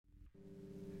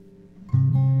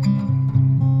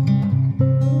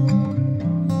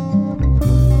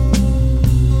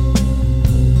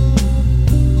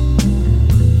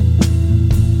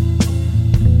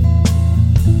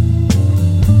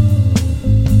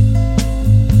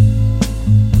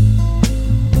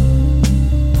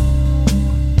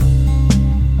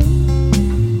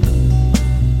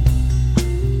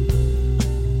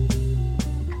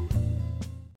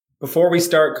Before we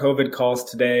start COVID calls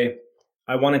today,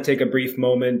 I want to take a brief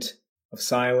moment of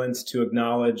silence to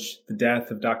acknowledge the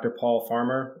death of Dr. Paul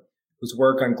Farmer, whose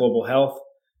work on global health,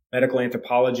 medical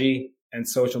anthropology, and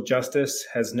social justice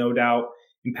has no doubt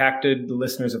impacted the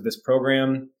listeners of this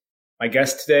program, my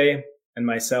guest today, and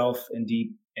myself in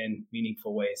deep and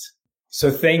meaningful ways.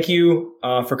 So thank you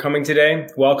for coming today.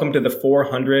 Welcome to the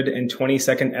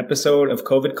 422nd episode of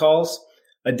COVID Calls,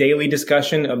 a daily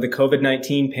discussion of the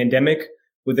COVID-19 pandemic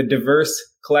with a diverse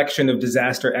collection of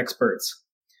disaster experts.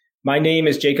 My name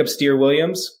is Jacob Steer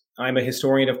Williams. I'm a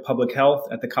historian of public health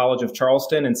at the College of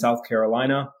Charleston in South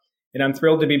Carolina, and I'm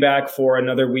thrilled to be back for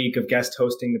another week of guest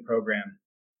hosting the program.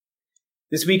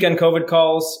 This week on COVID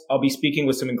Calls, I'll be speaking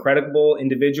with some incredible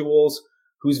individuals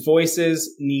whose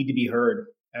voices need to be heard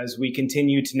as we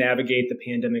continue to navigate the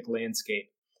pandemic landscape,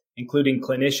 including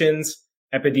clinicians,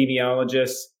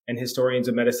 epidemiologists, and historians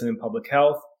of medicine and public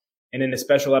health, and in a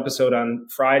special episode on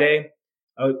Friday,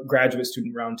 a graduate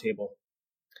student roundtable.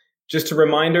 Just a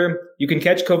reminder, you can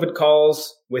catch COVID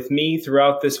Calls with me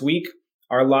throughout this week.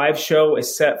 Our live show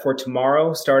is set for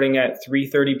tomorrow, starting at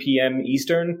 3:30 p.m.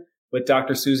 Eastern with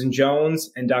Dr. Susan Jones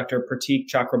and Dr. Pratik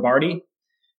Chakrabarty.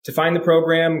 To find the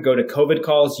program, go to COVID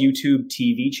Calls YouTube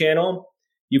TV channel.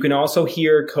 You can also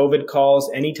hear COVID Calls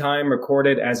anytime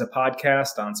recorded as a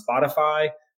podcast on Spotify,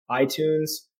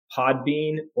 iTunes,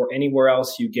 Podbean, or anywhere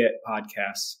else you get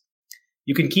podcasts.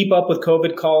 You can keep up with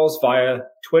COVID Calls via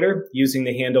Twitter using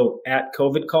the handle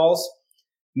 @COVIDCalls,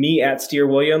 me @Steer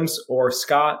Williams, or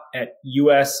Scott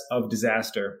 @US of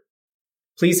Disaster.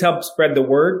 Please help spread the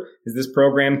word as this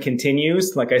program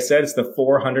continues. Like I said, it's the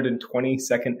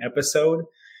 422nd episode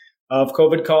of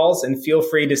COVID Calls, and feel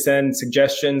free to send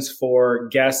suggestions for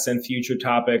guests and future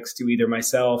topics to either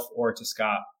myself or to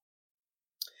Scott.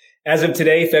 As of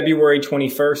today, February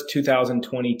 21st,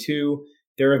 2022,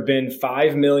 there have been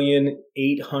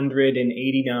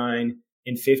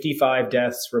 5,889,055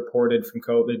 deaths reported from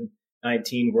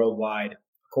COVID-19 worldwide,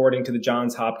 according to the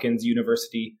Johns Hopkins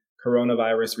University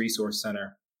Coronavirus Resource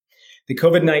Center. The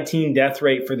COVID-19 death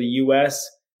rate for the U.S.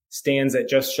 stands at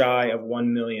just shy of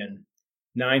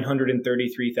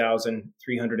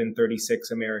 1,933,336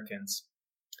 Americans.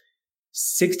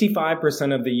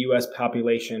 65% of the U.S.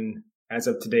 population as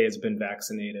of today has been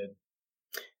vaccinated.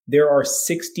 There are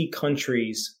 60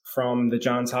 countries from the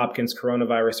Johns Hopkins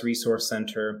Coronavirus Resource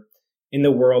Center in the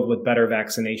world with better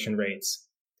vaccination rates.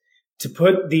 To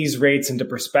put these rates into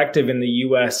perspective, in the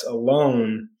U.S.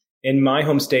 alone, in my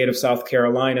home state of South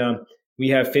Carolina, we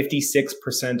have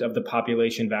 56% of the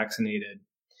population vaccinated.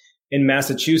 In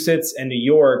Massachusetts and New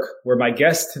York, where my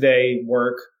guests today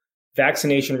work,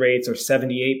 vaccination rates are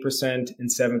 78%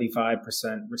 and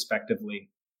 75% respectively.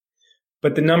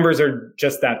 But the numbers are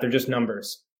just that, they're just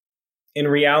numbers. In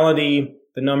reality,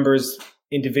 the numbers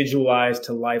individualize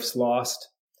to lives lost,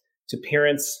 to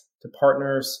parents, to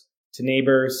partners, to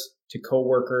neighbors, to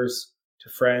coworkers, to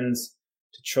friends,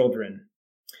 to children.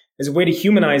 As a way to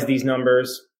humanize these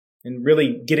numbers and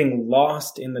really getting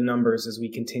lost in the numbers as we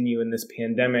continue in this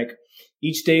pandemic,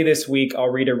 each day this week, I'll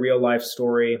read a real life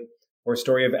story or a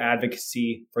story of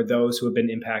advocacy for those who have been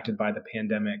impacted by the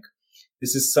pandemic.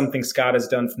 This is something Scott has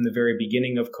done from the very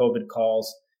beginning of COVID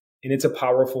Calls, and it's a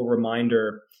powerful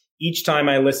reminder. Each time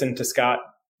I listen to Scott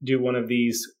do one of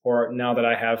these, or now that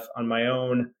I have on my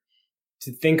own,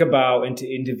 to think about and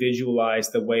to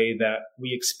individualize the way that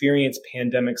we experience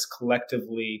pandemics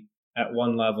collectively at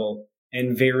one level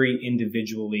and very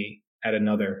individually at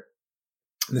another.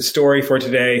 The story for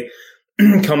today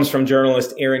comes from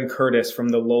journalist Aaron Curtis from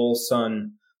the Lowell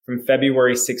Sun from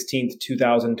February 16th,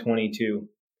 2022.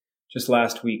 Just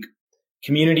last week.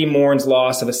 Community mourns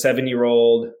loss of a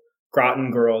 7-year-old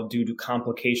Groton girl due to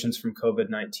complications from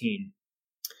COVID-19.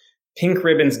 Pink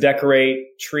ribbons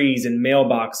decorate trees and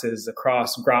mailboxes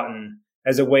across Groton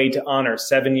as a way to honor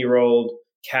 7-year-old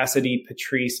Cassidy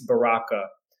Patrice Baraka,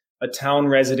 a town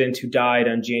resident who died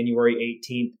on January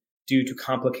 18th due to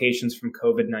complications from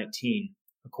COVID-19,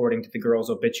 according to the girl's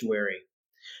obituary.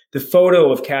 The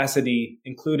photo of Cassidy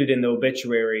included in the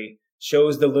obituary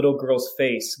shows the little girl's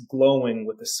face glowing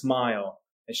with a smile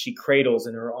as she cradles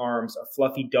in her arms a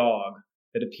fluffy dog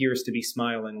that appears to be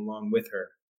smiling along with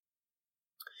her.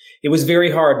 It was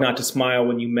very hard not to smile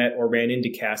when you met or ran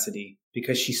into Cassidy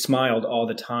because she smiled all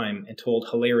the time and told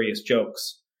hilarious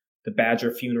jokes, the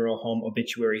Badger Funeral Home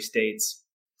obituary states.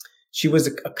 She was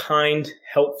a kind,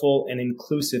 helpful, and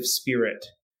inclusive spirit.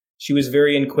 She was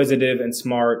very inquisitive and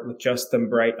smart with just the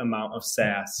right amount of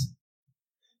sass.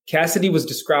 Cassidy was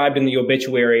described in the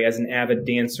obituary as an avid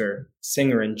dancer,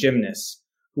 singer, and gymnast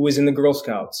who was in the Girl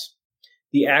Scouts.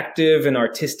 The active and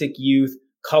artistic youth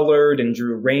colored and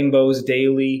drew rainbows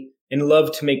daily and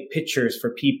loved to make pictures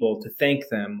for people to thank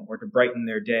them or to brighten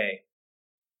their day.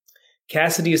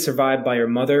 Cassidy is survived by her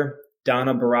mother,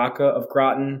 Donna Baraka of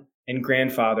Groton, and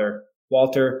grandfather,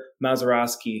 Walter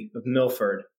Mazurowski of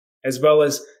Milford, as well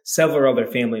as several other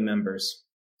family members.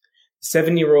 The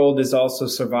 7-year-old is also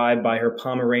survived by her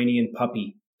Pomeranian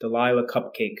puppy, Delilah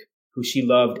Cupcake, who she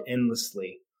loved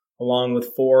endlessly, along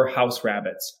with 4 house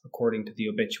rabbits, according to the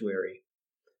obituary.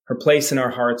 Her place in our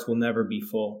hearts will never be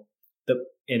full.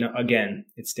 Again,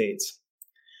 it states.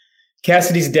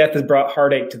 Cassidy's death has brought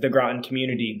heartache to the Groton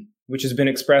community, which has been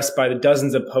expressed by the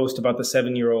dozens of posts about the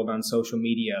 7-year-old on social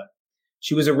media.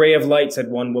 She was a ray of light, said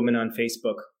one woman on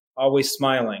Facebook, always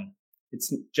smiling.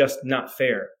 It's just not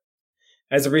fair.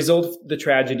 As a result of the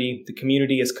tragedy, the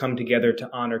community has come together to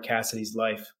honor Cassidy's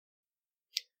life.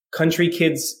 Country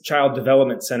Kids Child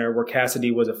Development Center, where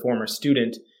Cassidy was a former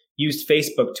student, used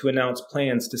Facebook to announce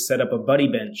plans to set up a buddy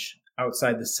bench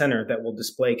outside the center that will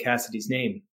display Cassidy's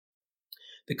name.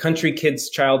 The Country Kids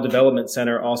Child Development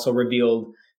Center also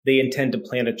revealed they intend to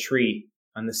plant a tree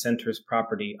on the center's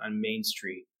property on Main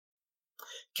Street.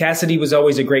 Cassidy was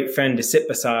always a great friend to sit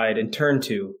beside and turn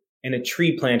to, and a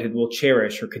tree planted will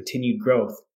cherish her continued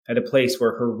growth at a place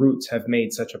where her roots have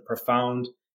made such a profound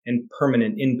and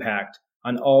permanent impact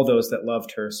on all those that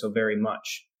loved her so very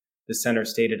much, the center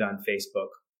stated on Facebook.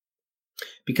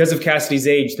 Because of Cassidy's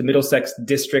age, the Middlesex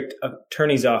District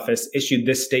Attorney's Office issued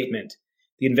this statement.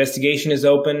 The investigation is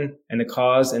open, and the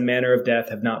cause and manner of death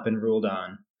have not been ruled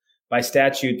on. By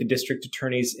statute, the district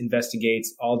attorneys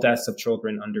investigates all deaths of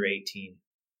children under 18.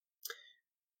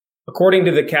 According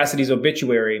to the Cassidy's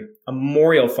obituary, a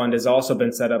memorial fund has also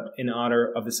been set up in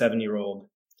honor of the 7-year-old.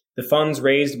 The funds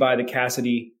raised by the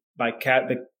Cassidy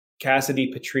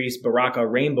Patrice Baraka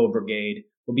Rainbow Brigade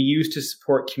will be used to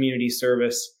support community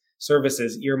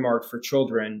services earmarked for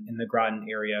children in the Groton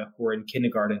area who are in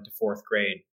kindergarten to 4th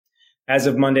grade. As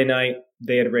of Monday night,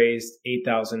 they had raised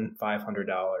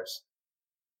 $8,500.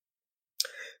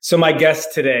 So my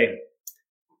guests today,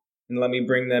 and let me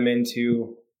bring them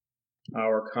into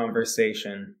our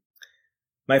conversation.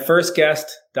 My first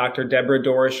guest, Dr. Deborah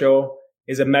Doroshow,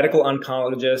 is a medical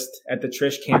oncologist at the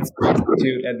Trish Cancer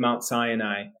Institute at Mount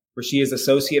Sinai, where she is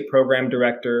Associate Program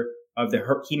Director of the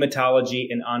Hematology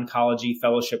and Oncology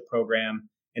Fellowship Program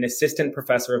and Assistant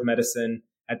Professor of Medicine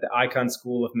at the Icahn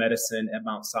School of Medicine at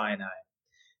Mount Sinai.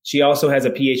 She also has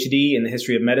a PhD in the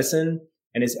history of medicine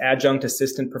and is Adjunct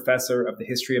Assistant Professor of the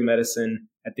History of Medicine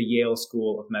at the Yale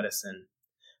School of Medicine.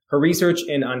 Her research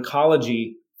in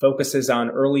oncology focuses on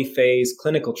early phase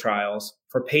clinical trials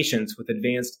for patients with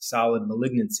advanced solid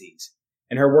malignancies.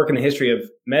 And her work in the history of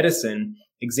medicine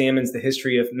examines the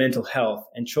history of mental health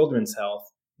and children's health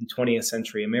in 20th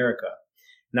century America.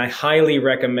 And I highly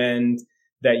recommend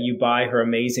that you buy her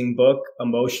amazing book,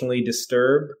 Emotionally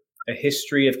Disturbed, A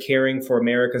History of Caring for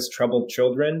America's Troubled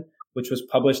Children, which was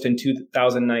published in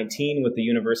 2019 with the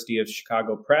University of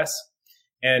Chicago Press.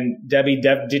 And Debbie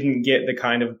didn't get the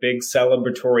kind of big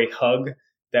celebratory hug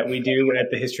that we do at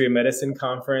the History of Medicine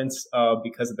conference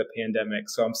because of the pandemic.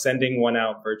 So I'm sending one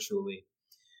out virtually.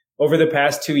 Over the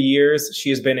past 2 years,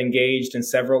 she has been engaged in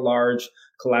several large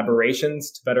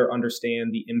collaborations to better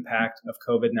understand the impact of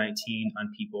COVID-19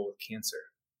 on people with cancer.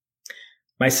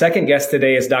 My second guest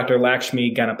today is Dr.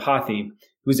 Lakshmi Ganapathy,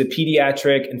 who is a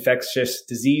pediatric infectious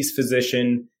disease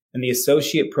physician and the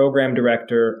Associate Program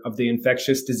Director of the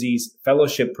Infectious Disease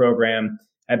Fellowship Program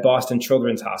at Boston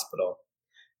Children's Hospital.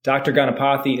 Dr.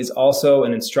 Ganapathy is also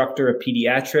an instructor of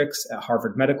pediatrics at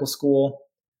Harvard Medical School.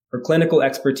 Her clinical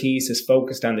expertise is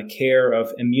focused on the care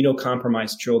of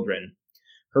immunocompromised children.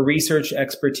 Her research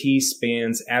expertise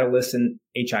spans adolescent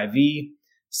HIV,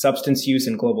 substance use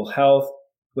and global health,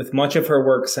 with much of her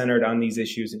work centered on these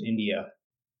issues in India.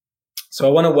 So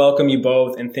I want to welcome you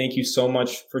both and thank you so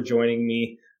much for joining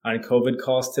me on COVID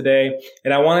calls today.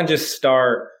 And I want to just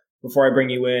start, before I bring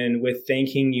you in, with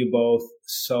thanking you both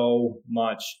so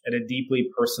much at a deeply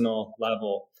personal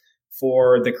level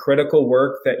for the critical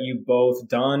work that you've both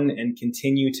done and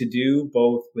continue to do,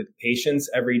 both with patients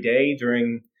every day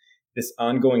during this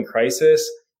ongoing crisis,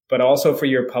 but also for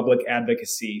your public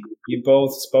advocacy. You've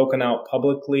both spoken out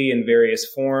publicly in various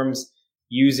forms,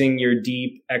 using your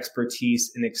deep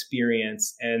expertise and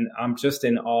experience. And I'm just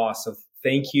in awe. So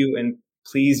thank you. And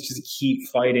please just keep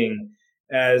fighting.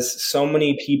 As so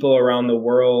many people around the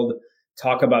world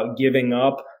talk about giving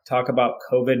up, talk about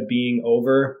COVID being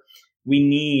over, we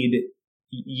need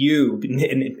you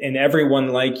and everyone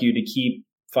like you to keep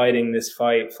fighting this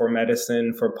fight for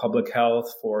medicine, for public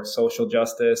health, for social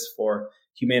justice, for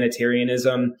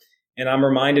humanitarianism. And I'm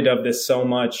reminded of this so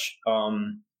much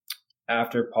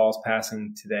after Paul's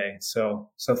passing today.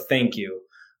 So thank you.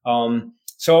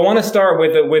 So I want to start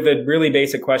with a really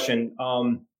basic question.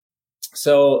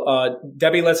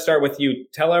 Debbie, let's start with you.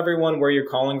 Tell everyone where you're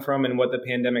calling from and what the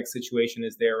pandemic situation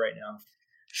is there right now.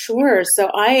 Sure. So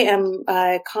I am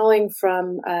calling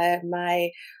from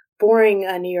my boring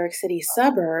New York City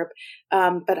suburb,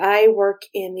 but I work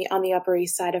on the Upper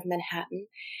East Side of Manhattan,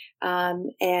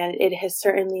 and it has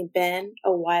certainly been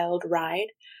a wild ride.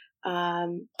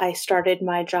 I started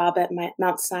my job at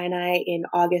Mount Sinai in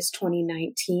August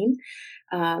 2019.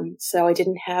 So I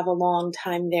didn't have a long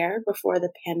time there before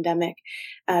the pandemic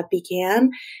began.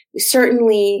 We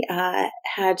certainly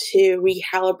had to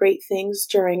recalibrate things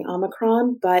during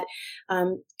Omicron, but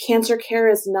cancer care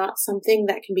is not something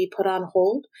that can be put on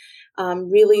hold. I'm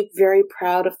really very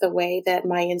proud of the way that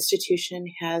my institution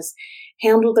has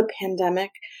handled the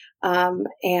pandemic.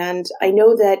 And I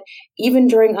know that even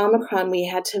during Omicron,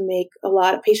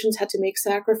 patients had to make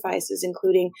sacrifices,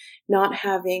 including not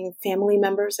having family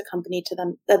members accompany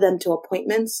them to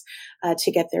appointments,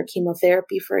 to get their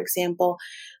chemotherapy, for example.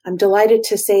 I'm delighted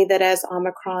to say that as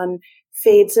Omicron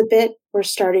fades a bit, we're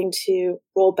starting to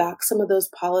roll back some of those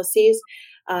policies,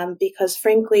 because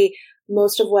frankly,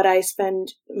 most of what I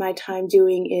spend my time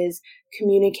doing is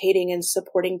communicating and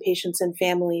supporting patients and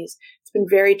families. It's been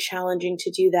very challenging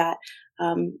to do that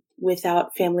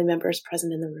without family members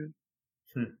present in the room.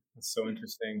 That's so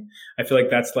interesting. I feel like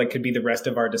that's could be the rest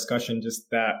of our discussion, just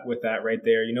that with that right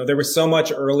there. There was so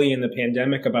much early in the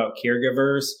pandemic about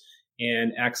caregivers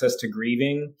and access to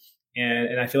grieving.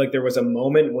 And I feel like there was a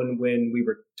moment when we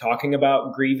were talking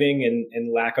about grieving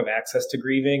and lack of access to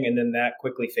grieving, and then that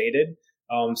quickly faded.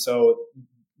 So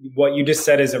what you just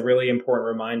said is a really important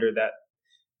reminder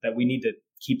that we need to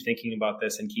keep thinking about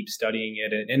this and keep studying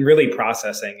it and really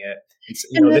processing it.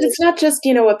 It's not just,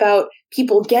 about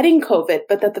people getting COVID,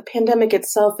 but that the pandemic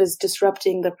itself is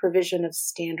disrupting the provision of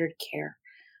standard care.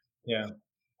 Yeah.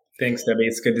 Thanks, Debbie.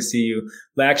 It's good to see you.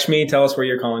 Lakshmi, tell us where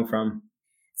you're calling from.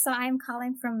 So I'm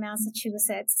calling from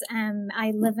Massachusetts.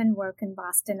 I live and work in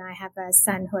Boston. I have a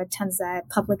son who attends a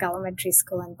public elementary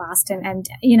school in Boston. And,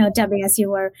 Debbie, as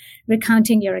you were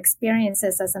recounting your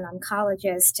experiences as an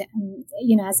oncologist,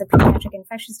 as a pediatric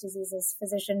infectious diseases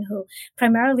physician who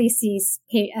primarily sees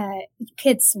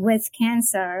kids with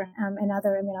cancer and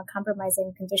other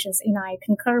immunocompromising conditions, I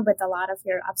concur with a lot of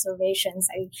your observations.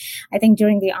 I think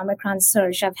during the Omicron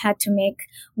surge, I've had to make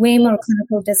way more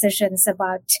clinical decisions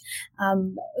about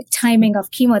timing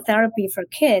of chemotherapy for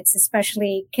kids,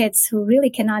 especially kids who really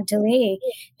cannot delay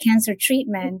cancer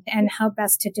treatment, and how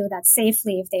best to do that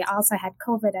safely if they also had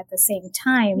COVID at the same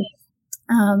time.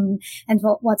 And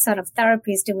what sort of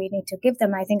therapies do we need to give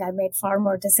them? I think I made far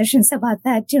more decisions about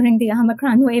that during the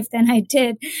Omicron wave than I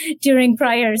did during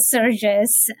prior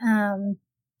surges.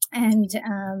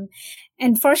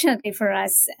 And fortunately for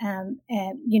us,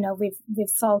 we've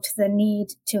felt the need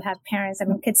to have parents.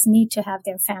 Kids need to have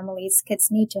their families. Kids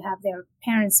need to have their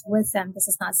parents with them. This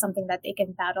is not something that they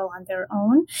can battle on their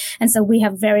own. And so we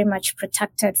have very much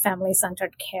protected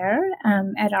family-centered care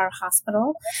at our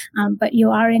hospital. But you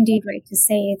are indeed right to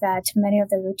say that many of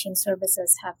the routine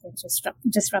services have been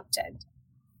disrupted.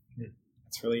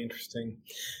 It's really interesting.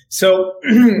 So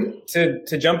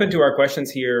to jump into our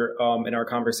questions here in our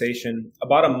conversation,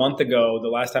 about a month ago, the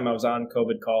last time I was on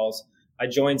COVID calls, I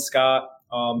joined Scott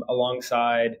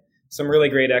alongside some really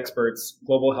great experts,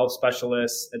 global health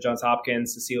specialists at Johns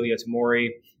Hopkins, Cecilia Tamori,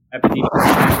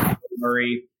 epidemiologist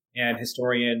Murray, and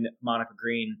historian Monica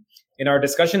Green. And our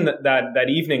discussion that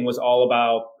evening was all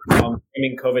about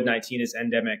framing COVID-19 as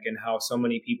endemic and how so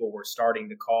many people were starting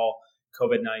to call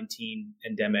COVID-19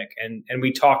 endemic. And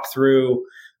we talked through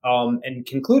and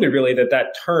concluded really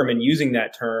that term, and using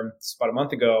that term about a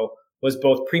month ago, was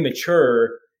both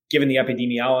premature given the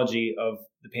epidemiology of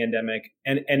the pandemic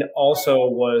and also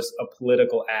was a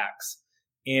political axe.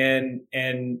 And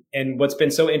what's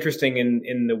been so interesting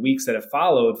in the weeks that have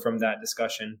followed from that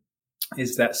discussion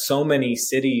is that so many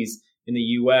cities in the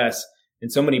US and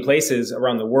so many places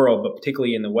around the world, but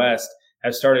particularly in the West,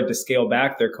 have started to scale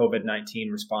back their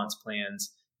COVID-19 response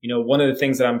plans. One of the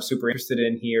things that I'm super interested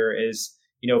in here is,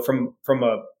 from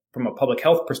a public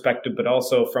health perspective, but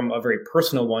also from a very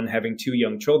personal one, having two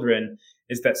young children,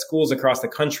 is that schools across the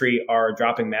country are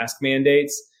dropping mask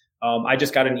mandates. I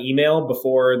just got an email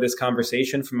before this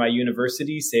conversation from my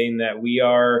university saying that we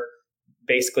are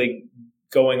basically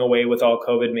going away with all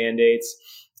COVID mandates.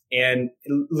 And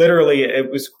literally, it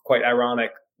was quite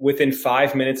ironic. Within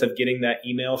 5 minutes of getting that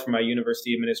email from my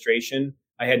university administration,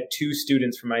 I had 2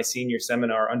 students from my senior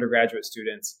seminar, undergraduate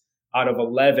students, out of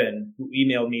 11 who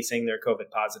emailed me saying they're COVID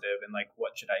positive and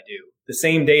what should I do? The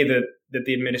same day that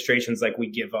the administration's we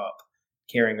give up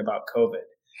caring about COVID.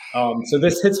 So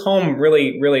this hits home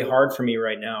really, really hard for me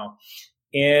right now.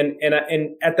 And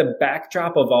at the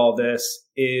backdrop of all this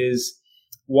is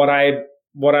what I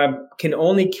can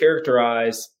only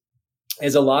characterize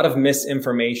as a lot of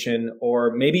misinformation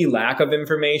or maybe lack of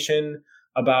information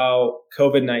about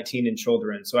COVID-19 in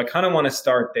children. So I kind of want to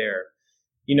start there.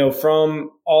 From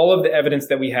all of the evidence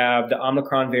that we have, the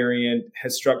Omicron variant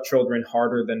has struck children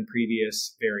harder than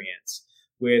previous variants,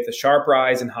 with a sharp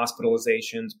rise in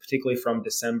hospitalizations, particularly from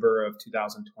December of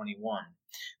 2021.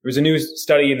 There was a new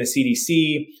study in the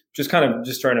CDC, just trying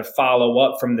to follow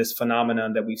up from this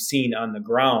phenomenon that we've seen on the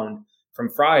ground from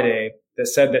Friday, that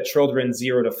said that children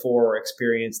 0 to 4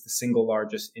 experienced the single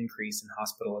largest increase in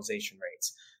hospitalization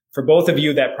rates. For both of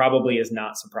you, that probably is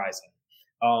not surprising.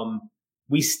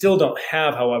 We still don't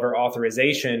have, however,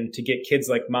 authorization to get kids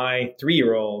like my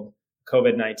 3-year-old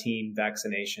COVID-19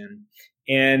 vaccination.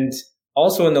 And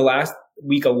also in the last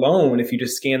week alone, if you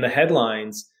just scan the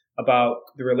headlines about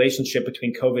the relationship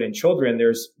between COVID and children,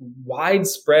 there's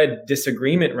widespread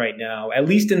disagreement right now, at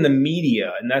least in the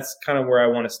media. And that's kind of where I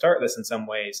want to start this in some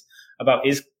ways, about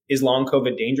is long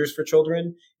COVID dangerous for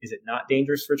children? Is it not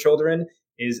dangerous for children?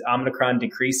 Is Omicron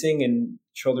decreasing in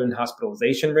children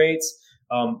hospitalization rates?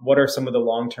 What are some of the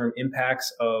long-term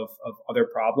impacts of other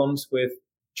problems with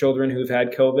children who've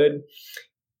had COVID?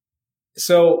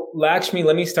 So Lakshmi,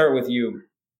 let me start with you.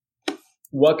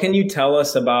 What can you tell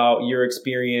us about your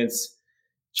experience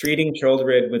treating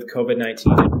children with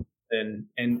COVID-19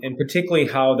 and particularly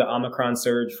how the Omicron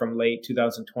surge from late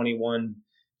 2021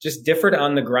 just differed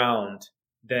on the ground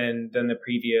than the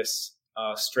previous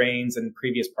strains and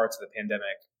previous parts of the pandemic?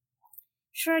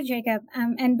 Sure, Jacob.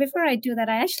 And before I do that,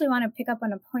 I actually want to pick up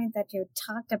on a point that you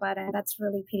talked about, and that's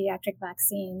really pediatric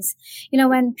vaccines.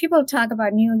 When people talk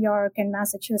about New York and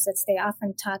Massachusetts, they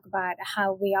often talk about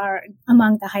how we are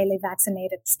among the highly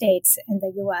vaccinated states in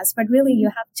the U.S. But really, you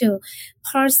have to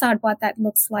parse out what that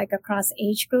looks like across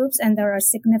age groups, and there are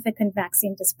significant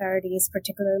vaccine disparities,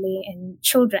 particularly in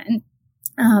children.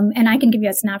 And I can give you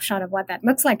a snapshot of what that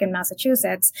looks like in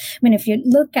Massachusetts. I mean, if you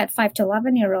look at 5 to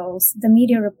 11-year-olds, the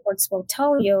media reports will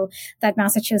tell you that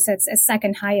Massachusetts is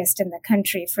second highest in the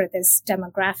country for this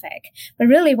demographic. But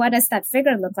really, what does that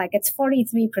figure look like? It's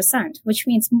 43%, which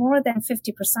means more than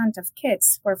 50% of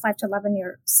kids who are 5 to 11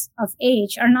 years of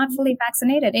age are not fully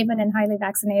vaccinated, even in highly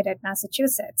vaccinated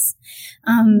Massachusetts.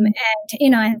 And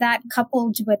that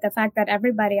coupled with the fact that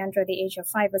everybody under the age of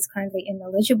 5 is currently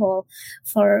ineligible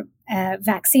for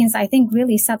vaccines, I think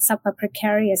really sets up a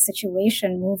precarious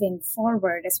situation moving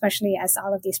forward, especially as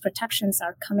all of these protections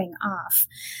are coming off.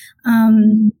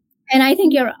 And I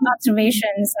think your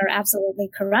observations are absolutely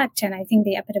correct. And I think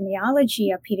the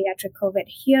epidemiology of pediatric COVID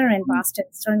here in Boston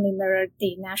certainly mirrored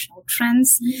the national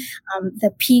trends.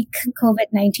 The peak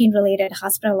COVID-19 related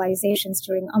hospitalizations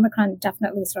during Omicron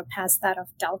definitely surpassed that of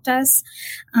Delta's.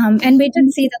 And we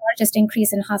did see the largest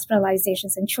increase in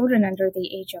hospitalizations in children under the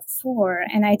age of 4.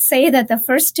 And I'd say that the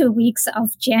first 2 weeks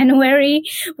of January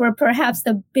were perhaps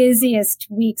the busiest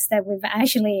weeks that we've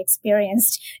actually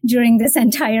experienced during this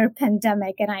entire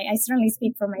pandemic. And I certainly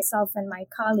speak for myself and my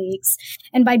colleagues.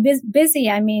 And by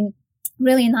busy, I mean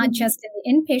really not just in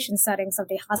the inpatient settings of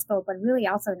the hospital, but really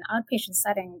also in outpatient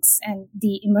settings and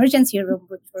the emergency room,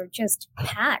 which were just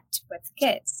packed with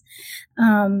kids.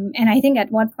 And I think at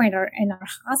one point in our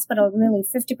hospital, really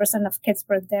 50% of kids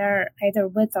were there either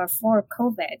with or for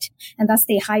COVID. And that's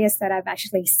the highest that I've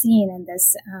actually seen in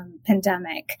this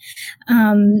pandemic.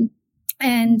 And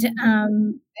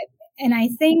I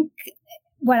think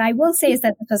what I will say is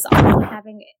that this was also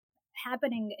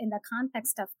happening in the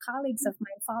context of colleagues of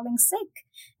mine falling sick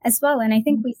as well. And I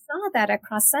think we saw that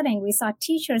across setting. We saw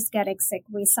teachers getting sick.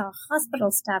 We saw hospital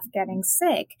staff getting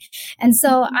sick. And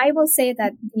so I will say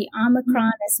that the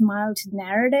Omicron is mild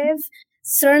narrative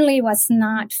certainly was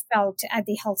not felt at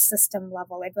the health system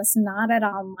level. It was not at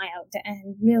all mild.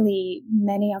 And really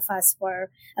many of us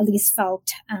were at least felt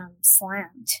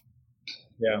slammed.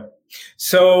 Yeah.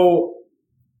 So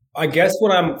I guess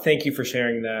thank you for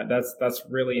sharing that. That's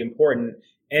really important.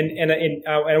 And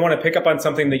I want to pick up on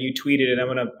something that you tweeted, and I'm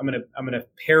going to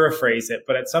paraphrase it.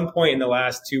 But at some point in the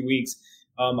last 2 weeks,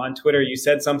 on Twitter, you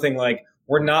said something like,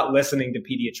 "We're not listening to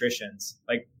pediatricians.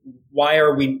 Like,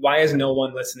 why is no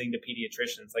one listening to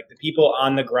pediatricians? Like the people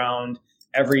on the ground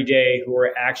every day who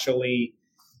are actually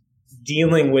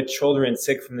dealing with children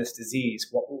sick from this disease.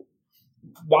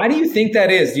 Why do you think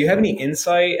that is? Do you have any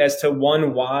insight as to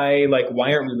why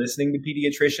aren't we listening to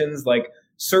pediatricians? Like,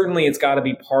 certainly it's got to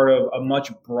be part of a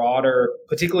much broader,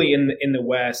 particularly in the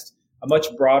West, a much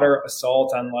broader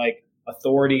assault on like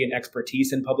authority and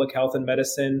expertise in public health and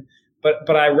medicine. But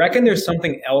I reckon there's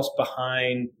something else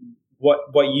behind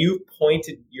what you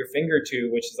pointed your finger to,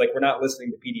 which is like, we're not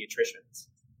listening to pediatricians.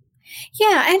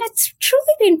 Yeah, and it's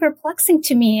truly been perplexing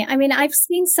to me. I mean, I've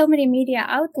seen so many media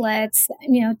outlets,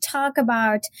 talk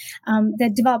about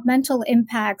the developmental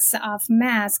impacts of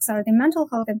masks or the mental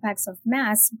health impacts of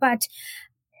masks, but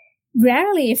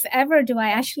rarely, if ever, do I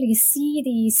actually see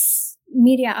these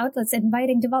media outlets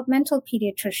inviting developmental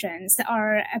pediatricians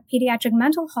or pediatric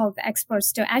mental health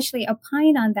experts to actually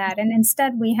opine on that. And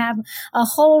instead, we have a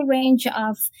whole range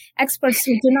of experts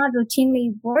who do not routinely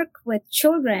work with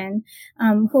children,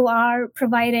 who are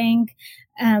providing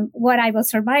what I will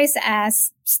surmise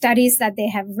as studies that they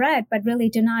have read, but really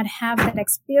do not have that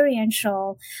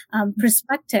experiential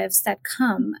perspectives that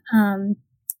come.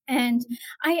 And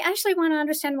I actually want to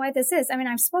understand why this is. I mean,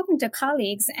 I've spoken to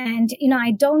colleagues and,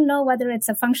 I don't know whether it's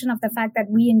a function of the fact that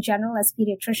we in general as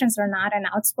pediatricians are not an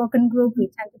outspoken group. We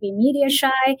tend to be media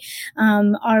shy,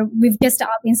 or we've just all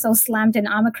been so slammed in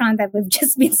Omicron that we've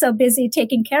just been so busy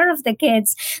taking care of the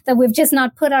kids that we've just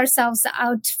not put ourselves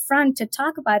out front to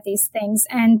talk about these things.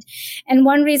 And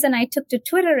one reason I took to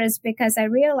Twitter is because I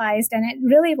realized, and it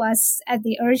really was at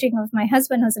the urging of my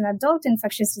husband, who's an adult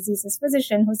infectious diseases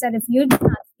physician, who said, if you do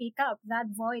not speak up, that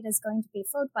void is going to be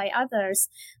filled by others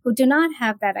who do not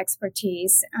have that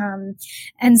expertise.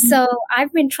 And so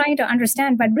I've been trying to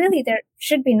understand, but really there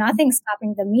should be nothing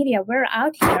stopping the media. We're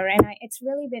out here, and it's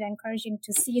really been encouraging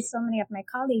to see so many of my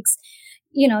colleagues,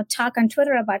 talk on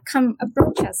Twitter about, come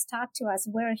approach us, talk to us,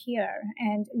 we're here,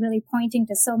 and really pointing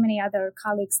to so many other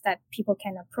colleagues that people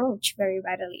can approach very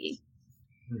readily.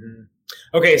 Mm-hmm.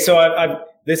 Okay, so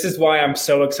this is why I'm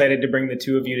so excited to bring the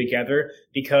two of you together,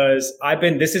 because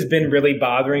this has been really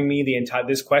bothering me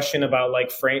this question about like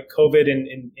COVID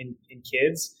in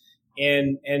kids.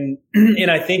 And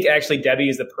I think actually Debbie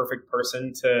is the perfect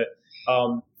person to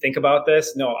think about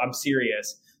this. No, I'm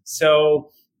serious.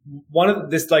 So one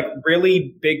of this like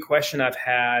really big question I've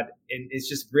had, and it's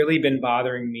just really been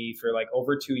bothering me for like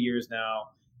over 2 years now,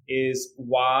 is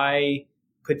why,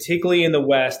 particularly in the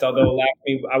West, although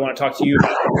I want to talk to you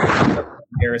about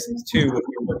comparisons too with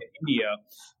your work in India.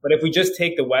 But if we just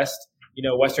take the West,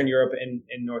 Western Europe and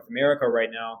North America right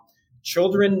now,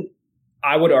 children,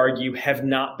 I would argue, have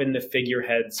not been the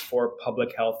figureheads for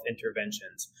public health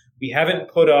interventions. We haven't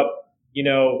put up,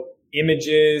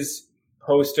 images,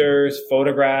 posters,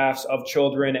 photographs of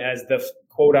children as the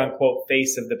quote unquote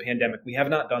face of the pandemic. We have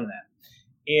not done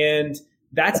that. And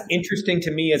that's interesting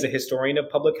to me as a historian of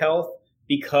public health,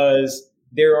 because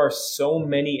there are so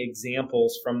many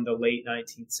examples from the late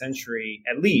 19th century,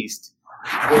 at least,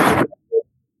 where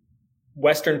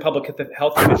Western public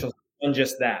health officials have done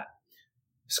just that.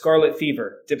 Scarlet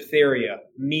fever, diphtheria,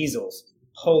 measles,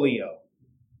 polio.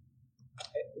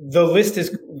 The list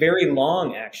is very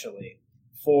long, actually,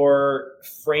 for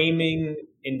framing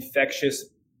infectious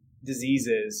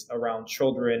diseases around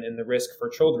children and the risk for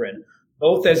children,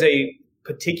 both as a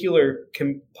particular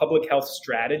public health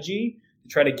strategy to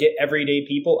try to get everyday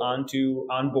people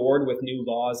on board with new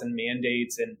laws and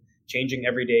mandates and changing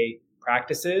everyday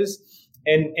practices.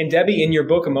 And Debbie, in your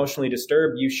book, Emotionally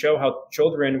Disturbed, you show how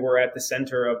children were at the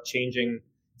center of changing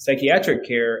psychiatric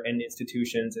care and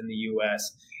institutions in the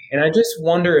U.S. And I just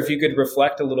wonder if you could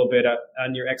reflect a little bit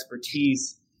on your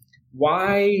expertise.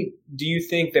 Why do you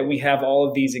think that we have all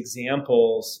of these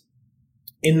examples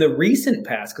in the recent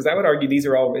past? Because I would argue these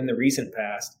are all in the recent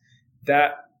past,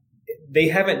 that they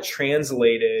haven't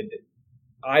translated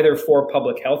either for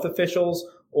public health officials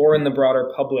or in the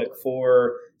broader public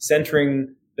for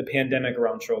centering the pandemic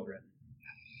around children.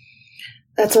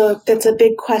 That's a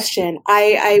big question.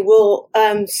 I will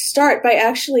start by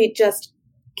actually just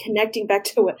connecting back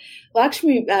to what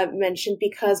Lakshmi mentioned,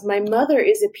 because my mother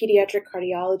is a pediatric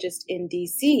cardiologist in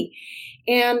DC.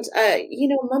 And, a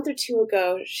month or two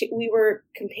ago, we were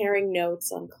comparing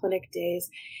notes on clinic days,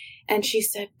 and she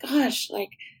said, gosh,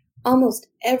 like almost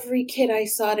every kid I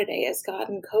saw today has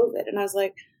gotten COVID. And I was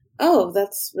like, oh,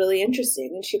 that's really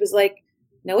interesting. And she was like,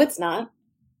 no, it's not.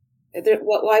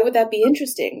 Why would that be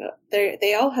interesting?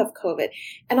 They all have COVID.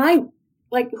 And I,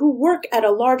 who work at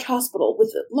a large hospital with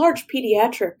a large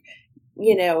pediatric,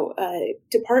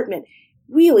 department,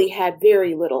 really had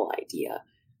very little idea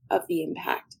of the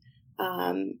impact.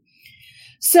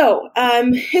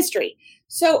 History.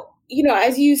 So,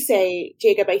 as you say,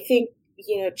 Jacob, I think,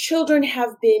 children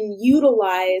have been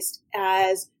utilized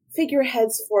as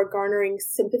figureheads for garnering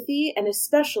sympathy and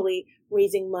especially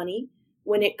raising money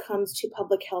when it comes to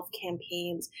public health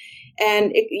campaigns.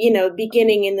 And,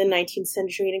 beginning in the 19th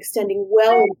century and extending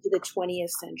well into the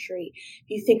 20th century.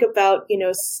 You think about,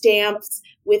 stamps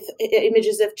with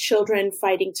images of children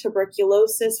fighting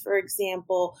tuberculosis, for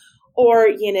example, or,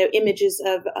 images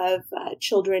of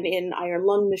children in iron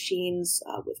lung machines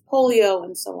with polio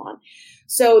and so on.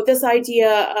 So this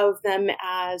idea of them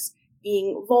as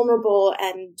being vulnerable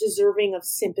and deserving of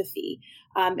sympathy,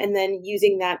 and then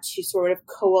using that to sort of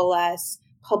coalesce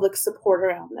public support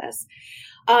around this.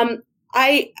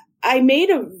 I made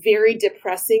a very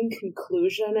depressing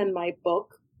conclusion in my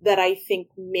book that I think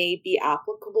may be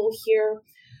applicable here.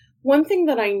 One thing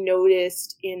that I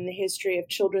noticed in the history of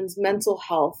children's mental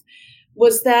health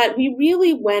was that we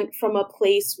really went from a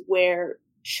place where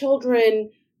children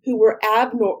who were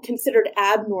considered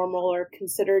abnormal or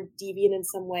considered deviant in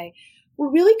some way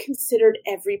were really considered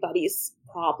everybody's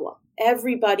problem. Not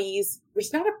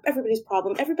everybody's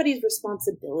problem, everybody's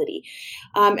responsibility.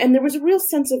 And there was a real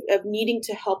sense of needing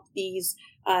to help these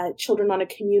children on a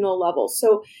communal level.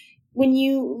 So when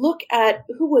you look at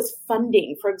who was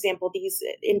funding, for example, these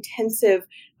intensive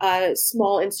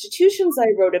small institutions I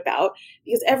wrote about,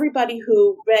 because everybody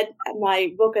who read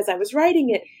my book as I was writing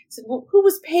it said, well, who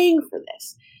was paying for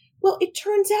this? Well, it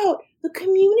turns out the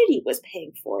community was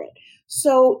paying for it.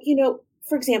 So,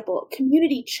 for example,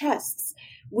 community chests,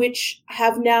 which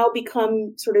have now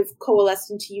become sort of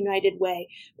coalesced into United Way,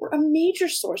 were a major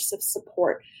source of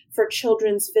support for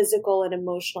children's physical and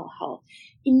emotional health.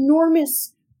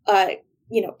 Enormous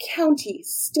county,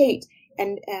 state,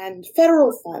 and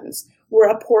federal funds were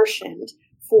apportioned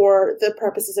for the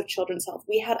purposes of children's health.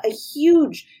 We had a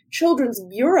huge children's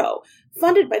bureau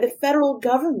funded by the federal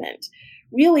government,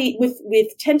 really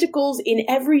with tentacles in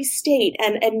every state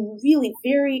and really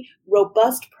very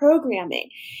robust programming.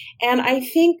 And I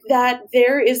think that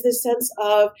there is this sense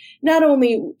of not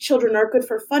only children are good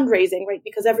for fundraising, right,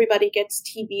 because everybody gets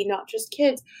TB, not just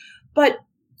kids, but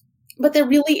there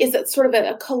really is sort of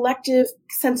a collective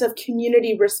sense of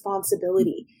community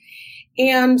responsibility.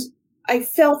 And I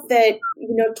felt that,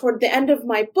 toward the end of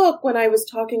my book, when I was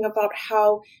talking about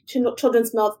how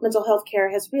children's mental health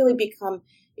care has really become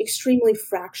extremely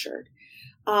fractured,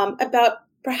 about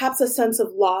perhaps a sense of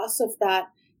loss of that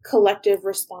collective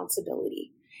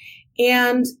responsibility.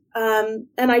 And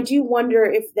I do wonder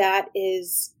if that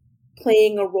is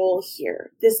playing a role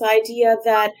here. This idea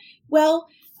that, well,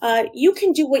 you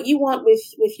can do what you want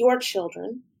with your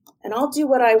children, and I'll do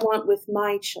what I want with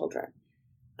my children.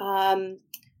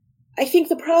 I think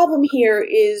the problem here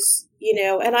is,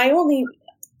 and I only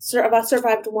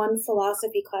survived one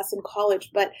philosophy class in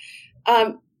college, but,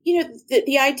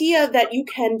 the idea that you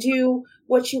can do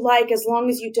what you like as long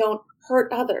as you don't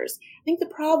hurt others. I think the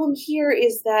problem here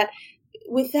is that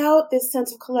without this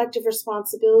sense of collective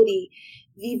responsibility,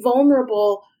 the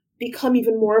vulnerable become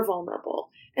even more vulnerable.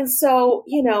 And so,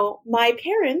 my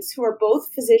parents, who are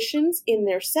both physicians in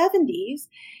their 70s,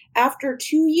 after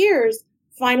 2 years,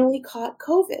 finally caught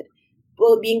COVID,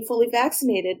 well, being fully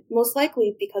vaccinated, most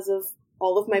likely because of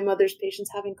all of my mother's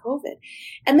patients having COVID.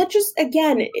 And that just,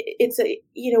 again,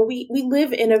 we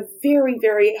live in a very,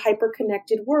 very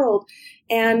hyper-connected world,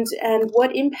 and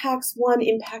what impacts one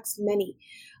impacts many.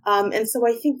 And so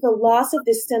I think the loss of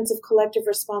this sense of collective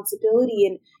responsibility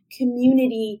and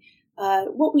community,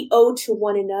 what we owe to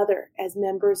one another as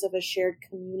members of a shared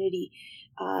community,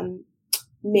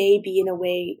 may be in a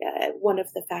way one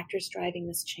of the factors driving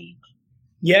this change.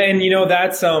 Yeah, and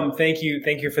that's thank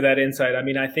you for that insight. I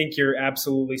mean, I think you're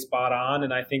absolutely spot on,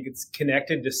 and I think it's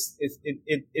connected to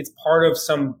it's part of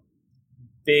some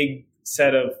big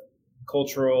set of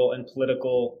cultural and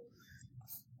political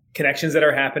connections that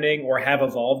are happening or have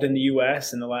evolved in the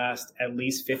U.S. in the last at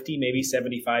least 50, maybe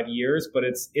 75 years. But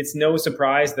it's no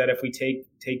surprise that if we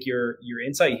take your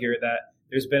insight here, that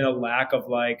there's been a lack of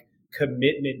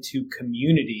commitment to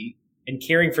community, and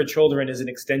caring for children is an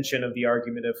extension of the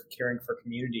argument of caring for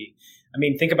community. I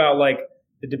mean, think about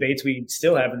the debates we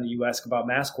still have in the U.S. about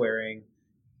mask wearing.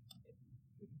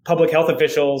 Public health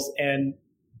officials and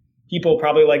people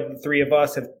probably like the three of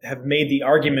us have made the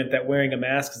argument that wearing a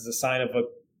mask is a sign of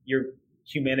your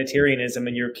humanitarianism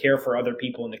and your care for other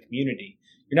people in the community.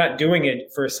 You're not doing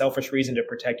it for a selfish reason to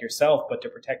protect yourself, but to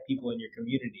protect people in your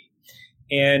community.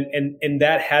 And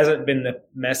that hasn't been the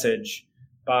message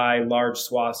by large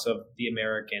swaths of the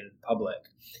American public.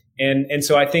 And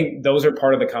so I think those are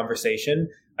part of the conversation.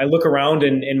 I look around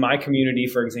in my community,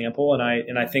 for example,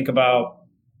 and I think about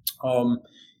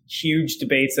huge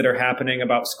debates that are happening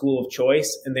about school of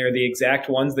choice. And they're the exact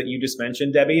ones that you just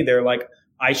mentioned, Debbie. They're like,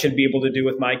 I should be able to do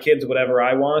with my kids whatever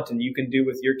I want, and you can do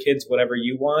with your kids whatever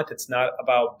you want. It's not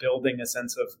about building a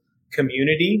sense of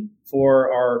community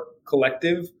for our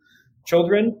collective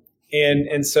children.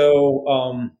 And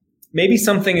so maybe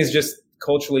something has just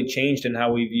culturally changed in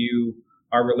how we view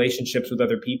our relationships with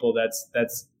other people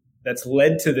that's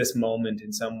led to this moment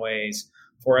in some ways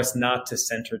for us not to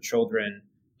center children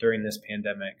during this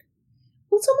pandemic?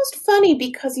 Well, it's almost funny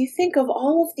because you think of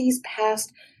all of these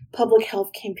past public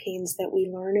health campaigns that we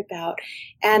learn about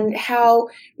and how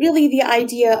really the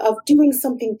idea of doing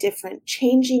something different,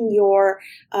 changing your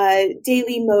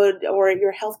daily mode or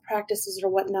your health practices or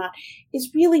whatnot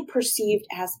is really perceived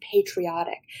as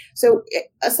patriotic. So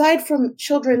aside from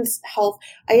children's health,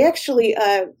 I actually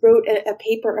wrote a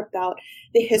paper about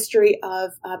the history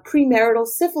of premarital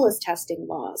syphilis testing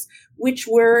laws, which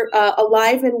were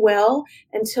alive and well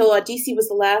until DC was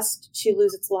the last to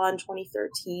lose its law in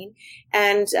 2013,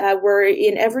 and were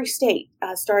in every state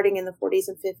starting in the 40s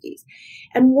and 50s.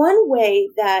 And one way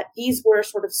that these were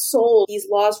sort of sold, these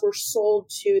laws were sold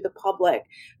to the public,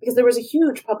 because there was a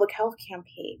huge public health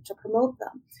campaign to promote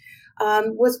them,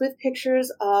 was with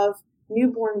pictures of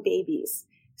newborn babies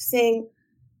saying,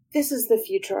 this is the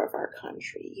future of our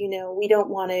country. You know, we don't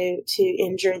want to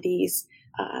injure these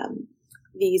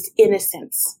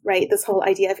innocents, right? This whole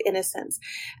idea of innocence,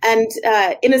 and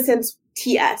innocence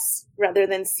TS rather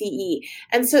than CE.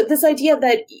 And so this idea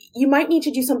that you might need to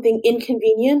do something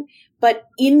inconvenient, but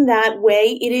in that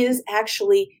way, it is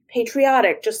actually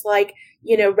patriotic, just like,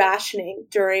 you know, rationing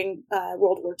during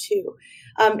World War II.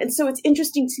 And so it's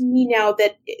interesting to me now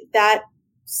that that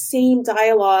same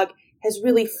dialogue has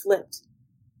really flipped.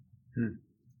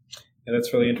 Yeah,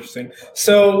 that's really interesting.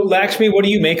 So, Lakshmi, what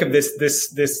do you make of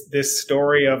this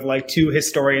story of like two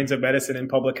historians of medicine and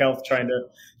public health trying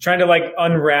to like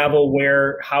unravel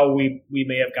how we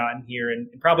may have gotten here in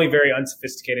probably very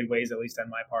unsophisticated ways, at least on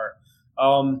my part.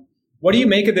 What do you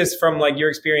make of this from like your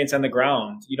experience on the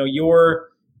ground? You know,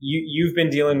 you've been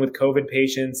dealing with COVID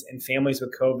patients and families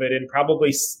with COVID, and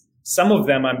probably some of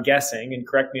them, I'm guessing, and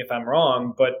correct me if I'm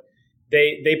wrong, but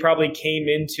they probably came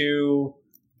into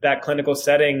that clinical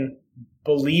setting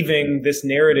believing this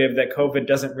narrative that COVID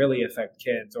doesn't really affect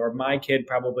kids, or my kid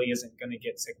probably isn't going to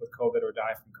get sick with COVID or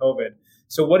die from COVID.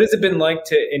 So what has it been like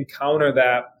to encounter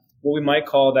that, what we might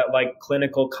call that like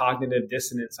clinical cognitive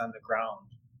dissonance on the ground?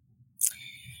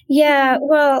 Yeah,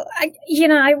 well,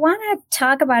 I want to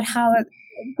talk about how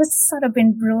this has sort of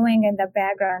been brewing in the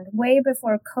background. Way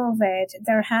before COVID,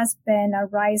 there has been a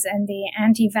rise in the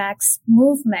anti-vax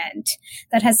movement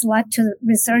that has led to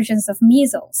resurgence of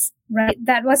measles, right?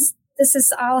 This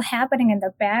is all happening in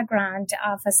the background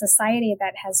of a society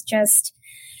that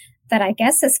I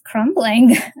guess is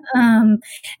crumbling.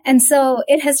 And so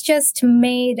it has just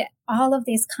made all of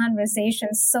these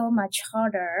conversations so much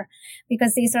harder,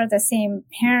 because these are the same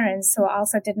parents who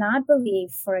also did not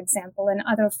believe, for example, in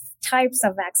other types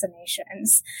of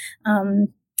vaccinations.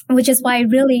 Which is why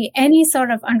really any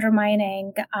sort of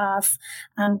undermining of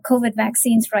COVID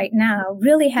vaccines right now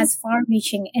really has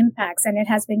far-reaching impacts. And it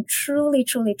has been truly,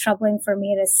 truly troubling for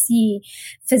me to see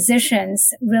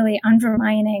physicians really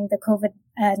undermining the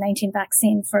COVID-19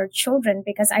 vaccine for children,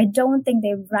 because I don't think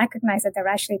they recognize that they're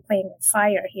actually playing with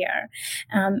fire here.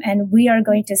 And we are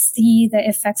going to see the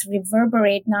effects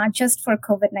reverberate not just for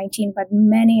COVID-19, but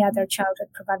many other childhood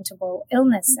preventable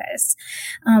illnesses.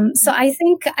 So I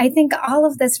think all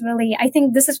of this really, I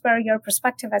think this is where your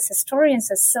perspective as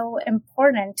historians is so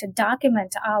important, to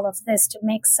document all of this, to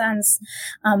make sense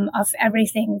of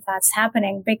everything that's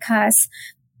happening, because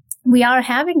we are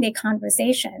having the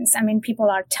conversations. I mean, people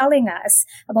are telling us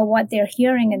about what they're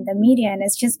hearing in the media, and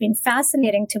it's just been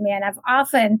fascinating to me. And I've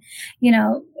often,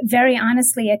 very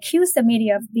honestly accused the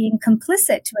media of being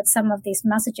complicit with some of these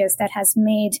messages that has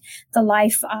made the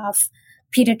life of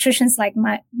pediatricians like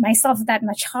myself that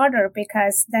much harder,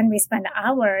 because then we spend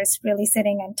hours really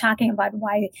sitting and talking about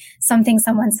why something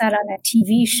someone said on a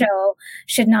TV show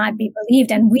should not be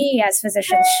believed, and we as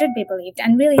physicians should be believed.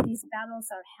 And really these battles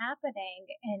are happening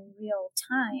in real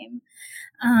time.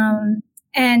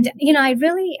 And, I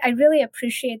really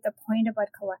appreciate the point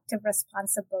about collective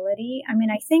responsibility. I mean,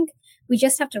 I think we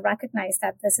just have to recognize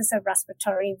that this is a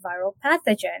respiratory viral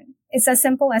pathogen. It's as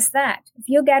simple as that. If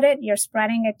you get it, you're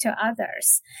spreading it to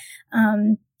others.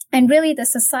 And really the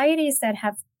societies that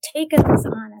have taken this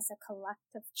on as a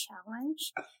collective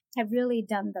challenge have really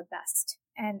done the best.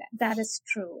 And that is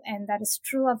true. And that is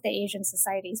true of the Asian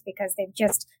societies, because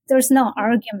there's no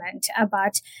argument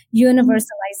about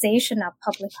universalization of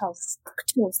public health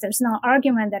tools. There's no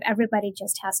argument that everybody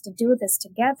just has to do this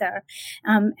together.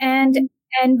 And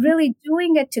really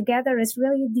doing it together is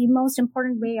really the most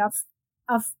important way of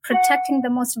protecting the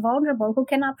most vulnerable who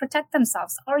cannot protect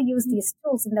themselves or use these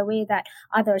tools in the way that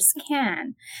others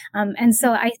can. And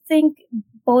so I think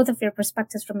both of your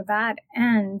perspectives from that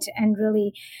end, and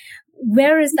really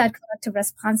where is that collective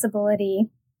responsibility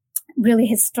really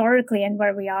historically and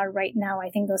where we are right now, I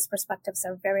think those perspectives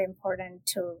are very important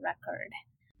to record.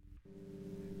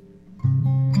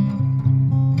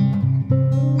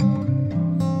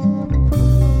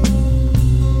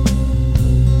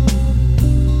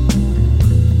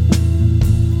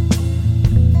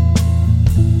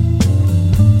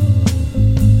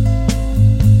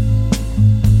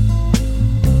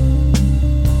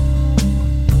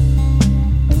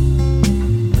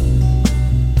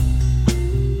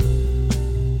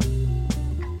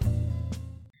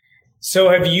 So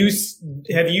have you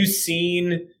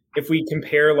seen, if we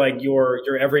compare like your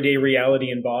everyday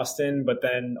reality in Boston, but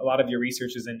then a lot of your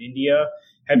research is in India,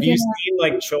 have you seen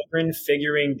like children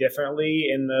figuring differently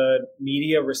in the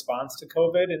media response to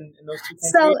COVID in those two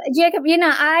countries? So, Jacob,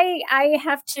 I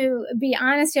have to be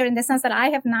honest here in the sense that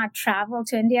I have not traveled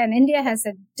to India, and India has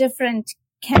a different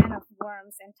can of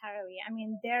worms entirely. I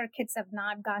mean, their kids have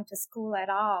not gone to school at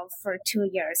all for 2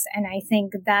 years. And I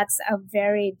think that's a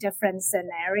very different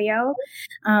scenario.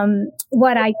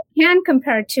 What I can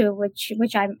compare to, which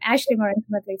I'm actually more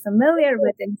intimately familiar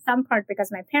with in some part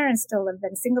because my parents still live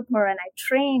in Singapore and I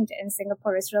trained in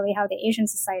Singapore, is really how the Asian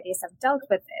societies have dealt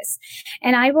with this.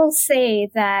 And I will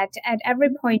say that at every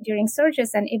point during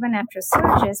surges and even after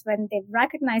surges, when they've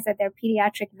recognized that their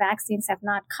pediatric vaccines have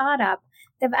not caught up,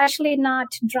 they've actually not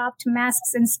dropped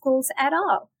masks in schools at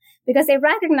all because they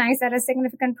recognize that a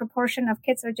significant proportion of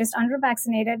kids are just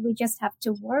under-vaccinated. We just have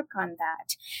to work on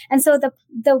that. And so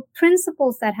the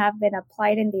principles that have been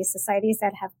applied in these societies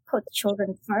that have put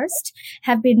children first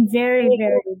have been very,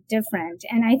 very different.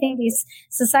 And I think these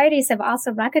societies have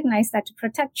also recognized that to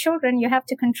protect children, you have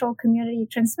to control community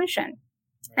transmission.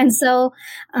 And so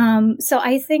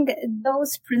I think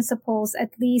those principles at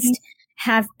least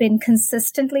have been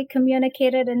consistently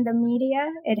communicated in the media.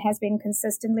 It has been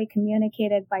consistently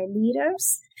communicated by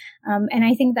leaders. And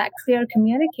I think that clear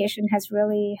communication has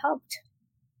really helped.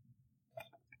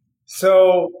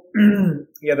 So,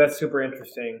 yeah, that's super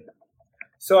interesting.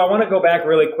 So I want to go back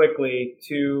really quickly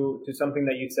to something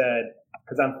that you said,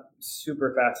 because I'm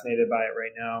super fascinated by it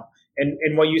right now.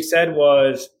 And what you said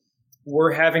was,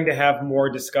 we're having to have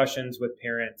more discussions with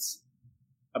parents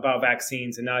about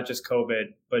vaccines, and not just COVID,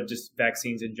 but just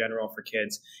vaccines in general for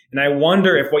kids. And I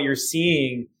wonder if what you're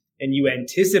seeing and you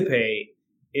anticipate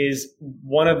is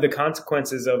one of the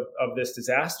consequences of this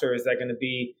disaster. Is that going to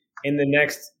be in the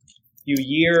next few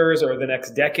years or the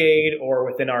next decade or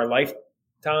within our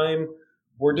lifetime?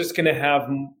 We're just going to have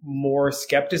more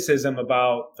skepticism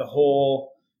about the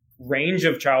whole range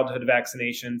of childhood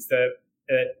vaccinations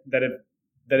that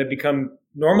have become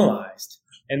normalized.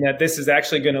 And that this is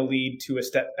actually going to lead to a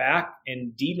step back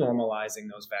in denormalizing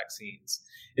those vaccines.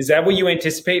 Is that what you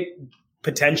anticipate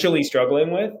potentially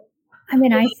struggling with? I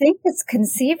mean, I think it's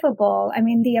conceivable. I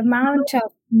mean, the amount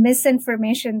of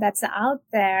misinformation that's out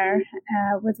there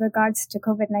with regards to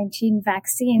COVID-19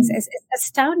 vaccines is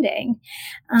astounding.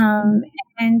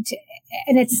 And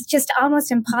it's just almost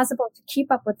impossible to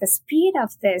keep up with the speed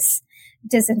of this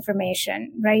disinformation,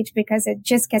 right? Because it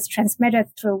just gets transmitted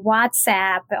through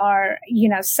WhatsApp or,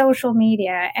 social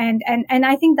media. And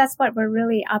I think that's what we're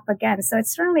really up against. So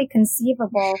it's certainly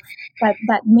conceivable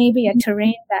that may be a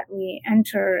terrain that we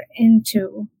enter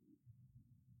into.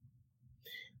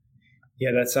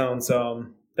 Yeah, that sounds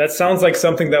like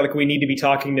something that we need to be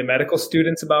talking to medical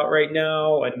students about right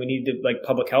now. And we need to,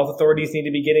 public health authorities need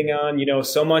to be getting on,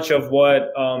 so much of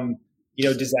what,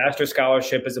 disaster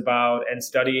scholarship is about and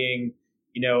studying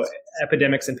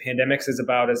epidemics and pandemics is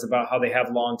about how they have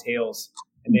long tails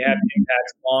and they have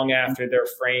impacts long after they're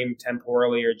framed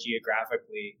temporally or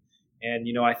geographically. And,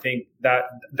 I think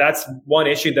that's one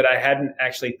issue that I hadn't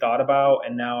actually thought about.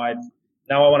 And now I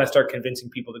want to start convincing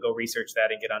people to go research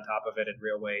that and get on top of it in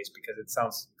real ways because it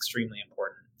sounds extremely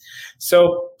important.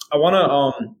 So I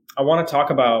want to talk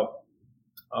about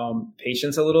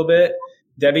patients a little bit.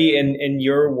 Debbie, in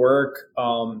your work,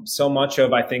 so much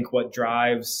of, I think, what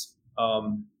drives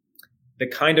the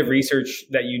kind of research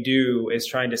that you do is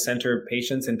trying to center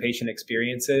patients and patient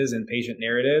experiences and patient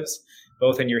narratives,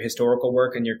 both in your historical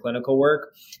work and your clinical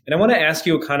work. And I want to ask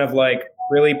you a kind of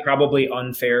really probably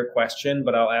unfair question,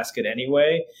 but I'll ask it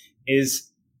anyway,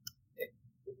 is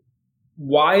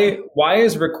why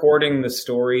is recording the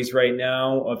stories right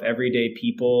now of everyday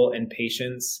people and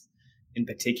patients in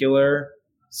particular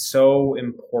so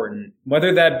important?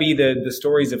 Whether that be the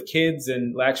stories of kids,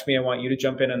 and Lakshmi, I want you to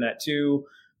jump in on that too,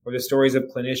 or the stories of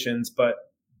clinicians. But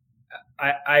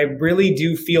I really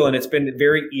do feel, and it's been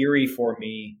very eerie for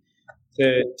me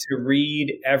to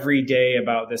read every day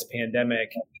about this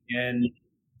pandemic and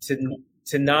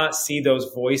to not see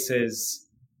those voices,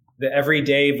 the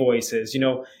everyday voices.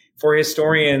 For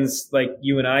historians like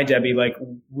you and I, Debbie,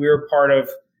 we're part of,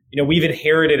 we've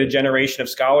inherited a generation of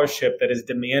scholarship that has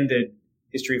demanded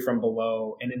history from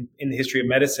below, and in the history of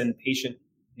medicine, patient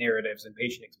narratives and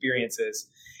patient experiences.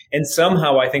 And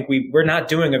somehow I think we're not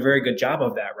doing a very good job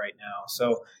of that right now.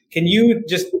 So can you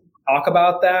just talk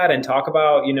about that and talk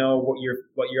about,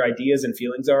 what your ideas and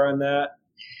feelings are on that?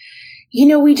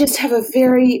 We just have a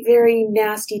very, very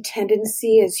nasty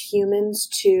tendency as humans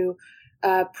to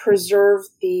preserve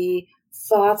the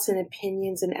thoughts and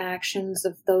opinions and actions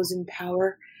of those in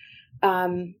power.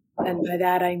 And by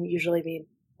that, I usually mean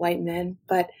white men.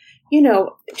 But,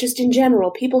 just in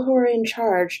general, people who are in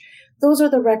charge, those are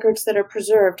the records that are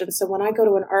preserved. And so when I go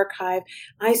to an archive,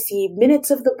 I see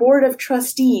minutes of the board of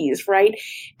trustees, right?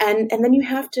 And then you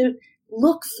have to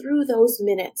look through those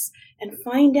minutes and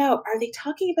find out, are they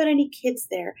talking about any kids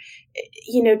there?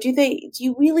 Do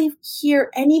you really hear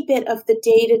any bit of the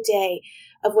day to day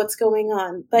of what's going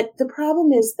on? But the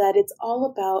problem is that it's all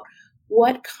about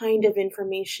what kind of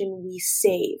information we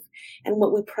save and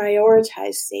what we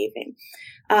prioritize saving.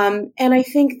 And I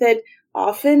think that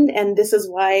often, and this is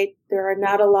why there are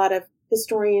not a lot of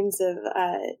historians of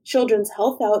children's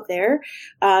health out there,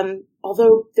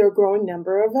 although there are a growing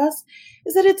number of us,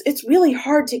 is that it's really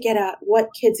hard to get at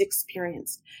what kids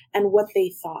experienced and what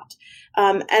they thought.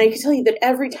 And I can tell you that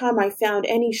every time I found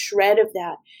any shred of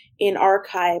that in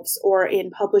archives or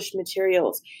in published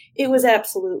materials, it was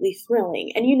absolutely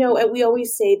thrilling. And we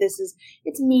always say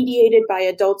it's mediated by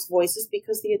adults' voices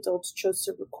because the adults chose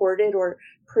to record it or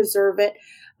preserve it.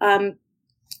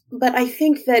 But I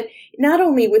think that not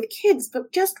only with kids,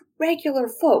 but just regular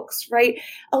folks, right?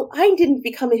 I didn't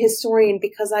become a historian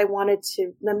because I wanted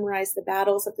to memorize the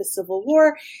battles of the Civil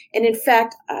War. And in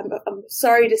fact, I'm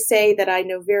sorry to say that I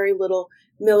know very little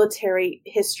military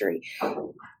history.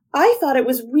 I thought it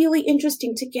was really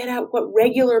interesting to get at what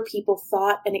regular people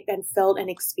thought and felt and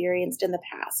experienced in the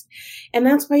past. And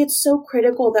that's why it's so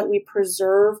critical that we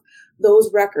preserve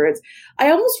those records. I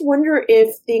almost wonder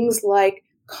if things like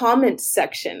comment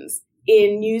sections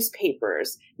in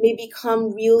newspapers may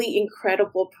become really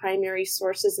incredible primary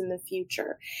sources in the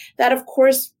future. That, of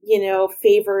course,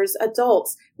 favors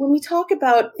adults. When we talk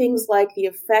about things like the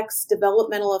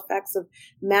developmental effects of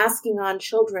masking on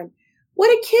children, what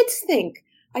do kids think?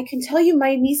 I can tell you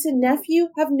my niece and nephew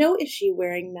have no issue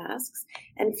wearing masks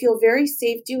and feel very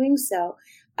safe doing so.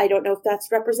 I don't know if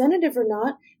that's representative or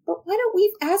not, but why don't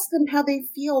we ask them how they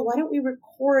feel? Why don't we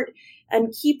record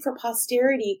and keep for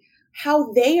posterity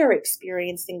how they are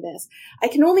experiencing this? I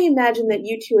can only imagine that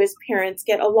you two as parents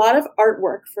get a lot of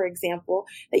artwork, for example,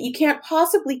 that you can't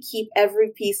possibly keep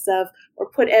every piece of or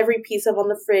put every piece of on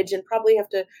the fridge and probably have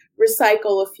to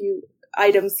recycle a few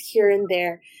items here and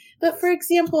there. But for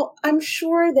example, I'm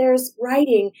sure there's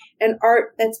writing and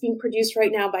art that's being produced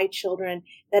right now by children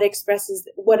that expresses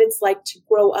what it's like to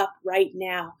grow up right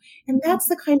now. And that's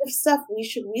the kind of stuff we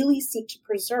should really seek to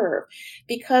preserve.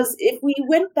 Because if we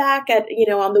went back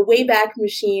on the Wayback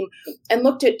Machine and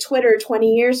looked at Twitter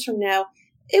 20 years from now,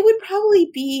 it would probably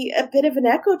be a bit of an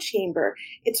echo chamber.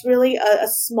 It's really a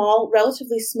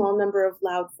relatively small number of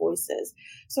loud voices.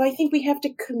 So I think we have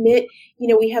to commit,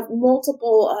 we have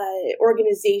multiple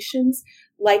organizations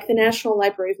like the National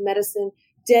Library of Medicine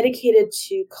dedicated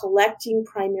to collecting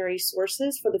primary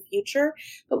sources for the future,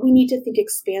 but we need to think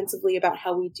expansively about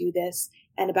how we do this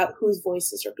and about whose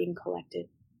voices are being collected.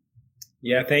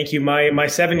 Yeah, thank you. My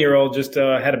 7-year-old just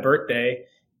had a birthday.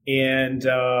 And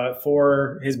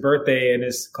for his birthday in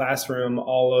his classroom,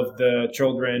 all of the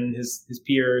children, his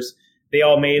peers, they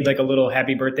all made like a little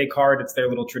happy birthday card. It's their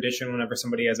little tradition whenever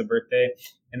somebody has a birthday.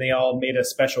 And they all made a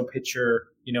special picture,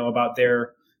 about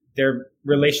their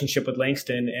relationship with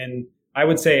Langston. And I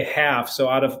would say half, so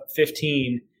out of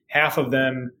 15, half of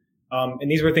them,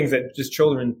 and these were things that just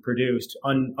children produced,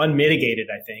 unmitigated,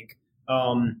 I think.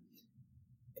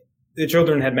 The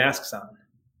children had masks on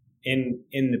in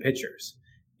the pictures.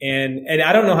 And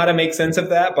I don't know how to make sense of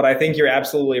that, but I think you're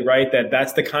absolutely right that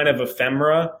that's the kind of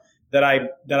ephemera that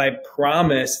I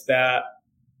promise that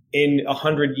in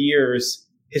 100 years,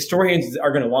 historians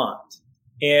are going to want.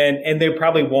 And they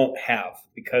probably won't have,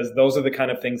 because those are the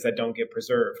kind of things that don't get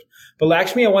preserved. But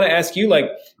Lakshmi, I want to ask you,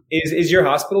 is your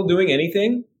hospital doing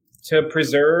anything to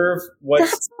preserve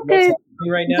what's happening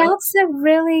right now? That's a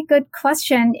really good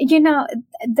question.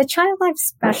 The child life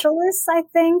specialists, I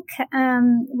think,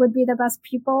 would be the best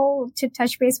people to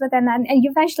touch base with. And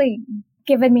you've actually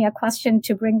given me a question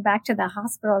to bring back to the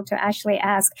hospital to actually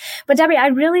ask. But Debbie, I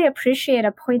really appreciate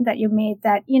a point that you made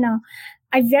that,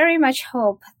 I very much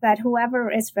hope that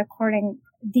whoever is recording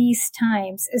these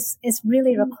times is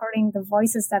really recording the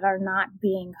voices that are not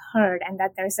being heard, and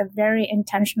that there's a very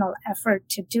intentional effort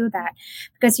to do that.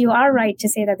 Because you are right to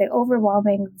say that the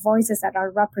overwhelming voices that are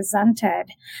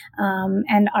represented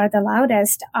and are the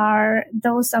loudest are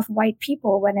those of white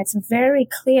people, when it's very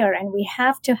clear, and we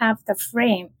have to have the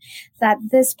frame that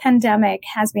this pandemic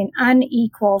has been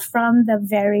unequal from the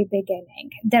very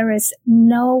beginning. There is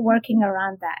no working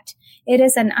around that. It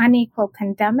is an unequal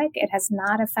pandemic. It has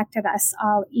not affected us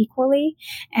all equally.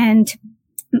 And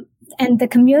the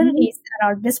communities that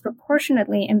are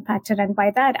disproportionately impacted, and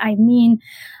by that I mean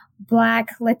Black,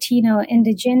 Latino,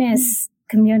 Indigenous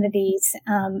communities,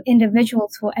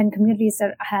 individuals and communities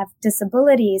that have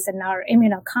disabilities and are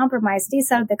immunocompromised.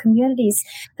 These are the communities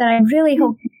that I really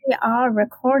hope we are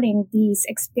recording these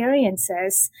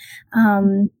experiences.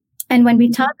 And when we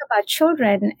talk about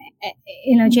children,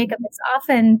 Jacob, it's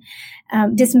often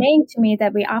dismaying to me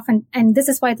that and this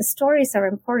is why the stories are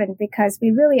important, because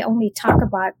we really only talk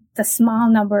about the small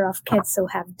number of kids who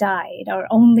have died, or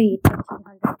only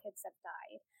 1,300 kids have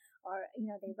died, or,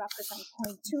 they represent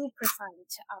 0.2%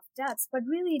 of deaths. But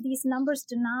really, these numbers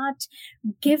do not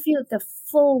give you the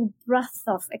full breadth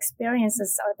of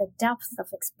experiences or the depth of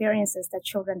experiences that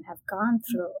children have gone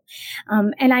through.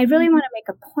 And I really want to make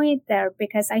a point there,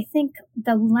 because I think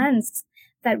the lens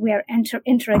that we are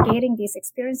interrogating these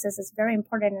experiences is very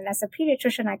important. And as a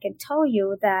pediatrician, I can tell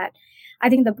you that I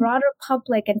think the broader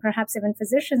public, and perhaps even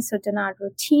physicians who do not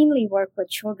routinely work with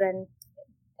children,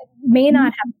 may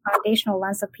not have a foundational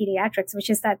lens of pediatrics, which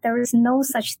is that there is no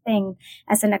such thing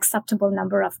as an acceptable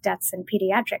number of deaths in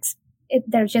pediatrics.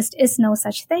 There just is no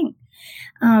such thing.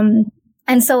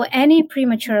 And so any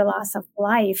premature loss of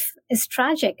life is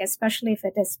tragic, especially if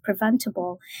it is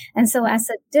preventable. And so as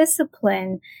a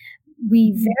discipline,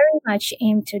 we very much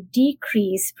aim to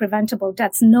decrease preventable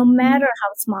deaths, no matter how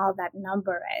small that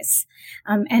number is.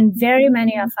 And very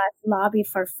many of us lobby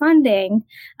for funding,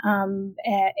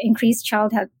 increased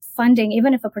child health funding,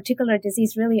 even if a particular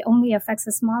disease really only affects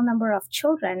a small number of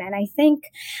children. And I think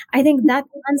that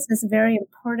lens is very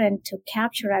important to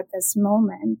capture at this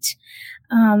moment.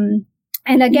 And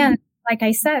again, like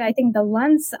I said, I think the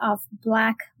lens of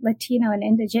Black, Latino, and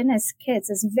Indigenous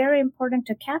kids is very important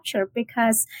to capture,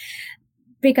 because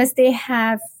they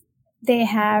have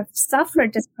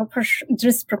suffered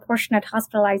disproportionate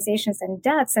hospitalizations and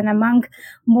deaths. And among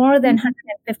more than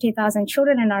 150,000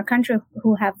 children in our country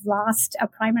who have lost a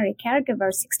primary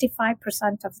caregiver,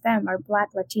 65% of them are Black,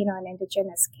 Latino, and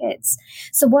Indigenous kids.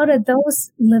 So what do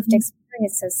those lived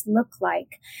experiences look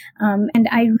like? And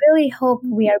I really hope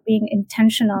we are being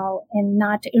intentional in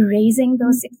not erasing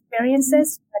those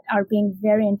experiences, but are being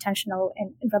very intentional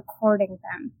in recording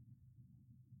them.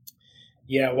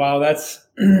 Yeah, wow, that's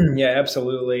yeah,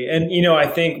 absolutely. And I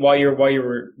think while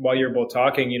you're both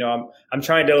talking, I'm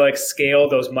trying to scale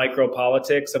those micro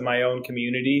politics of my own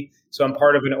community. So I'm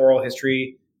part of an oral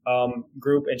history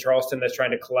group in Charleston that's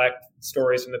trying to collect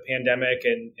stories from the pandemic,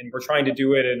 and we're trying to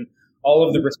do it in all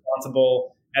of the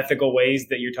responsible, ethical ways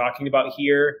that you're talking about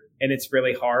here, and it's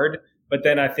really hard. But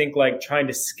then I think trying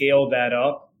to scale that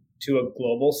up to a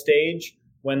global stage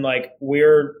when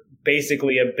we're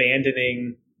basically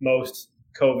abandoning most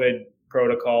COVID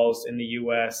protocols in the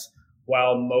U.S.,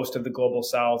 while most of the global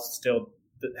South still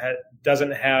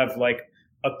doesn't have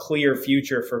a clear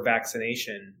future for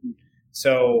vaccination.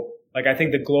 So I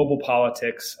think the global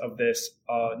politics of this,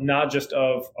 not just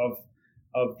of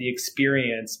the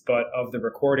experience, but of the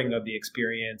recording of the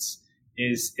experience,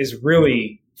 is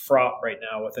really fraught right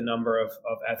now with a number of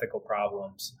ethical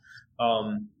problems.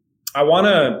 I want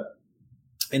to,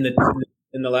 in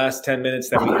the last 10 minutes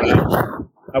that we have,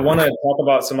 I want to talk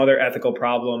about some other ethical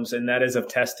problems, and that is of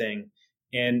testing.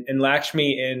 And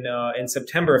Lakshmi, in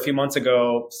September, a few months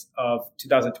ago of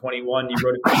 2021, you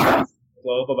wrote a piece in the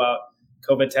Globe about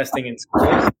COVID testing in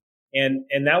schools, and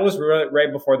that was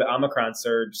right before the Omicron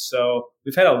surge. So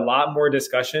we've had a lot more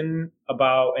discussion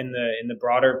about in the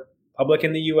broader public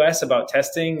in the U.S. about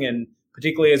testing, and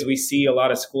particularly as we see a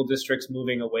lot of school districts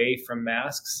moving away from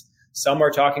masks. Some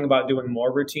are talking about doing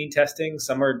more routine testing.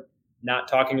 Some are not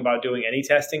talking about doing any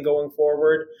testing going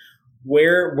forward.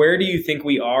 Where do you think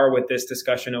we are with this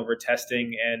discussion over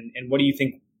testing, and what do you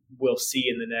think we'll see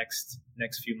in the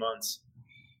next few months?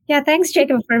 Yeah, thanks,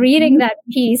 Jacob, for reading that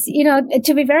piece.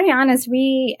 To be very honest,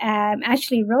 we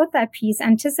actually wrote that piece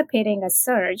anticipating a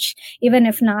surge, even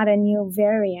if not a new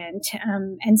variant.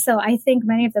 And so I think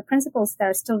many of the principles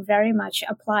there still very much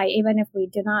apply, even if we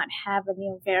do not have a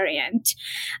new variant.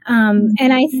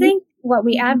 And I think what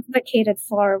we advocated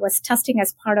for was testing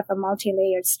as part of a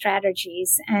multi-layered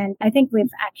strategies. And I think we've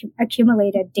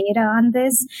accumulated data on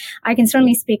this. I can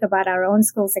certainly speak about our own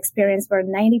school's experience where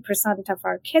 90% of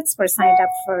our kids were signed up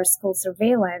for school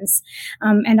surveillance.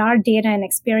 And our data and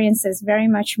experiences very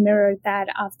much mirrored that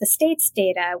of the state's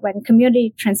data. When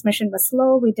community transmission was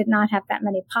low, we did not have that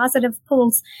many positive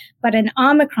pools. But in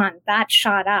Omicron, that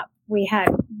shot up. We had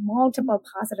multiple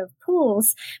positive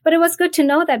pools. But it was good to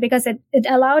know that because it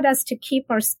allowed us to keep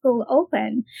our school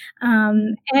open.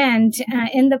 And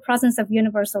in the presence of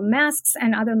universal masks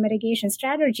and other mitigation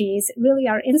strategies, really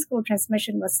our in-school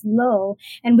transmission was low.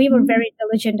 And we were very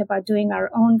diligent about doing our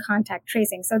own contact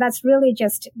tracing. So that's really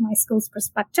just my school's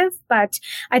perspective. But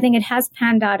I think it has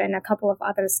panned out in a couple of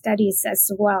other studies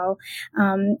as well.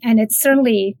 And it's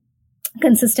certainly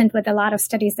consistent with a lot of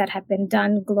studies that have been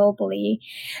done globally.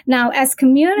 Now, as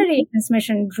community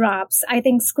transmission drops, I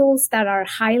think schools that are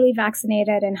highly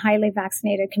vaccinated and highly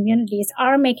vaccinated communities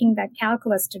are making that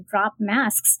calculus to drop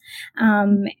masks,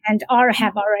 and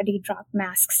have already dropped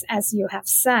masks, as you have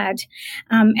said.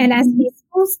 And as these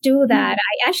schools do that,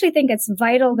 I actually think it's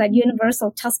vital that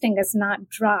universal testing is not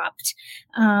dropped,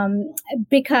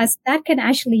 because that can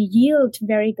actually yield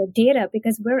very good data,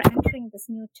 because we're entering this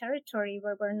new territory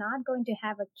where we're not going to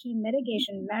have a key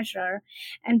mitigation measure,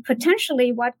 and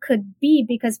potentially what could be,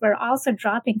 because we're also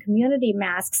dropping community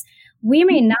masks, we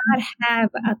may not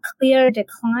have a clear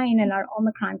decline in our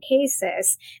Omicron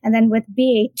cases. And then with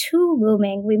BA2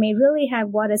 looming, we may really have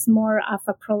what is more of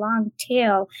a prolonged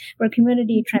tail where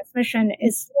community transmission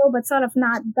is low, but sort of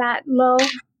not that low.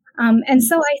 And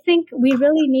so I think we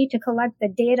really need to collect the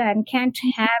data and can't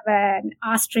have an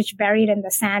ostrich buried in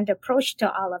the sand approach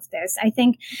to all of this. I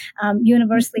think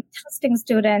universally testing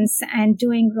students and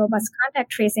doing robust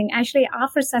contact tracing actually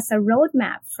offers us a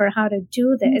roadmap for how to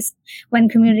do this when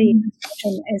community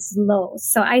transmission is low.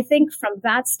 So I think from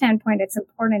that standpoint, it's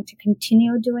important to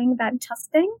continue doing that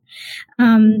testing.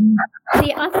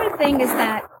 The other thing is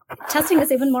that testing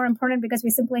is even more important because we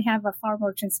simply have a far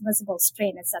more transmissible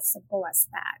strain. It's as simple as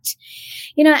that.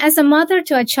 You know, as a mother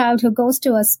to a child who goes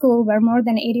to a school where more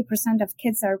than 80% of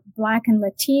kids are Black and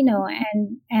Latino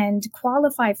and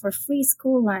qualify for free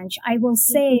school lunch, I will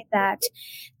say that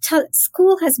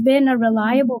school has been a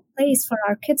reliable place for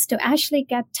our kids to actually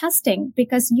get testing,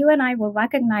 because you and I will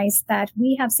recognize that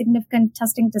we have significant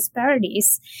testing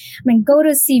disparities. I mean, go to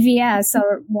CVS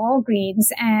or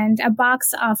Walgreens and a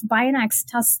box of Bionax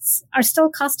tests are still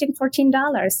costing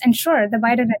 $14. And sure, the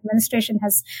Biden administration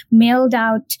has mailed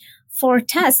out 4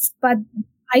 tests, but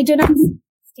I do not see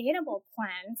a sustainable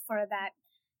plan for that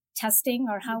testing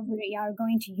or how we are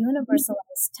going to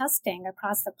universalize testing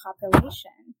across the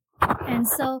population. And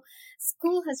so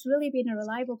school has really been a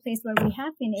reliable place where we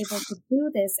have been able to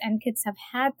do this, and kids have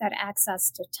had that access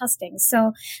to testing.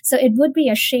 So it would be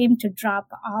a shame to drop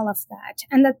all of that.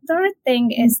 And the third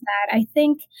thing is that I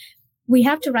think we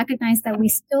have to recognize that we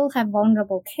still have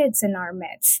vulnerable kids in our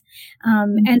midst.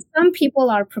 And some people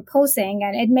are proposing,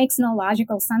 and it makes no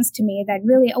logical sense to me, that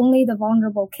really only the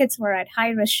vulnerable kids who are at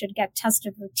high risk should get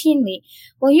tested routinely.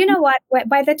 Well, you know what?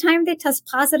 By the time they test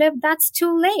positive, that's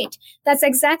too late. That's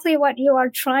exactly what you are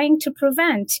trying to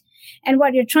prevent. And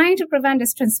what you're trying to prevent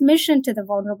is transmission to the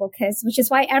vulnerable kids, which is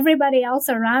why everybody else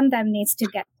around them needs to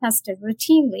get tested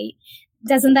routinely.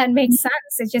 Doesn't that make sense?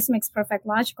 It just makes perfect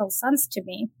logical sense to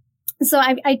me. So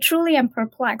I truly am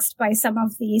perplexed by some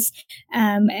of these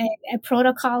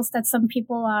protocols that some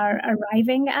people are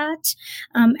arriving at.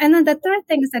 And then the third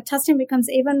thing is that testing becomes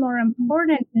even more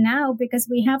important now because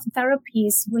we have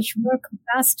therapies which work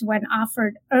best when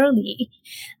offered early.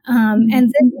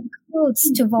 And this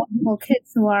includes to vulnerable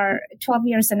kids who are 12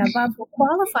 years and above who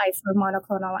qualify for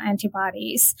monoclonal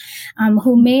antibodies,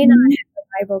 who may not have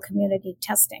reliable community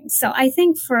testing. So I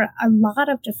think for a lot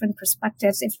of different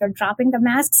perspectives, if you're dropping the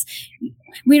masks,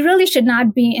 we really should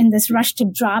not be in this rush to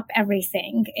drop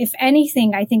everything. If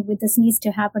anything, I think this needs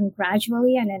to happen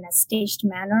gradually and in a staged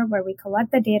manner where we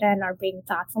collect the data and are being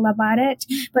thoughtful about it.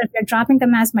 But if you're dropping the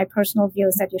mask, my personal view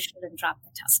is that you shouldn't drop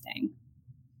the testing.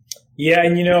 Yeah,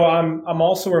 and I'm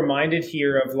also reminded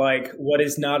here of like what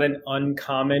is not an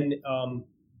uncommon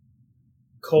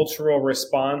cultural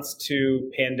response to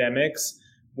pandemics,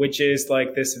 which is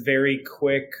like this very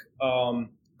quick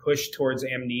push towards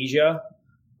amnesia.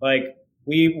 Like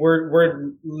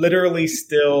we're literally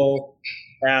still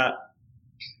at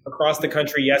across the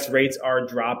country. Yes, rates are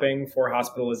dropping for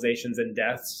hospitalizations and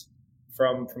deaths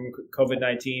from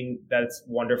COVID-19. That's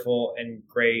wonderful and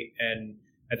great, and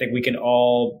I think we can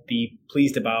all be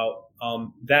pleased about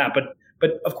that.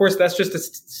 But of course, that's just a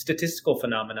statistical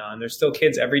phenomenon. There's still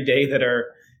kids every day that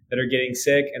are getting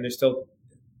sick, and there's still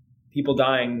people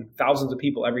dying, thousands of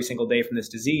people every single day from this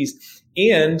disease.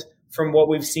 And from what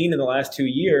we've seen in the last 2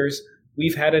 years,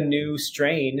 we've had a new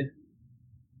strain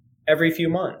every few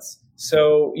months.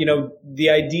 So, the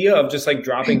idea of just like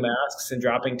dropping masks and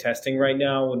dropping testing right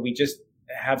now, when we just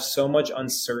have so much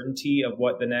uncertainty of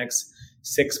what the next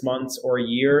 6 months or a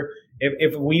year,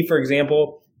 if we, for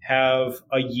example, have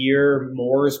a year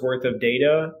more's worth of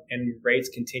data and rates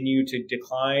continue to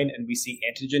decline, and we see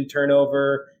antigen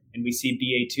turnover and we see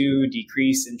BA2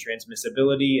 decrease in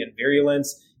transmissibility and virulence,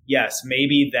 yes,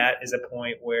 maybe that is a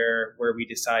point where we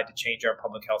decide to change our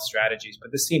public health strategies.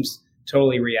 But this seems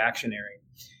totally reactionary.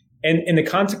 And the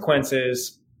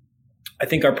consequences, I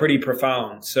think, are pretty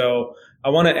profound. So I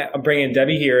want to bring in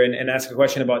Debbie here and ask a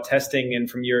question about testing and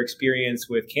from your experience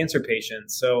with cancer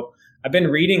patients. So I've been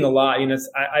reading a lot.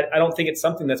 I don't think it's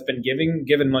something that's been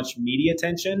given much media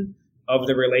attention of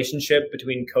the relationship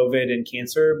between COVID and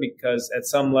cancer, because at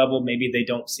some level, maybe they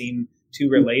don't seem too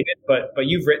related. But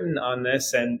you've written on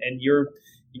this, and you're,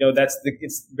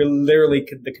 it's literally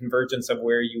the convergence of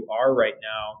where you are right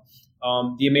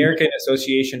now. The American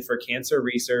Association for Cancer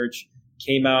Research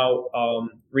came out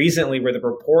recently with a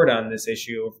report on this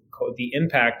issue of the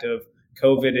impact of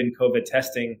COVID and COVID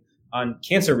testing on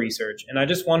cancer research. And I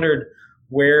just wondered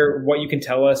what you can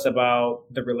tell us about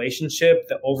the relationship,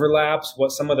 the overlaps,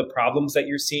 what some of the problems that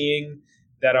you're seeing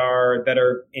that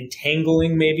are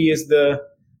entangling, maybe is the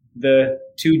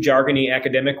too jargony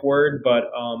academic word,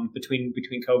 but between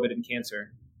COVID and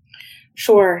cancer.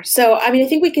 Sure. So, I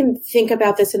think we can think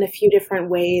about this in a few different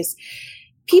ways.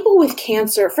 People with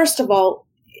cancer, first of all,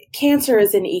 cancer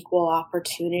is an equal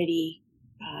opportunity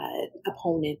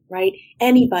opponent, right?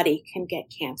 Anybody can get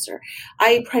cancer.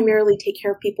 I primarily take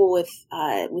care of people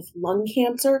with lung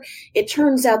cancer. It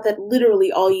turns out that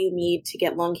literally all you need to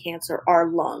get lung cancer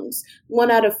are lungs.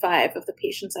 1 out of 5 of the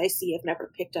patients I see have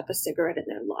never picked up a cigarette in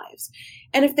their lives.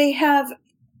 And if they have,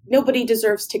 nobody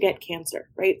deserves to get cancer,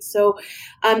 right? So,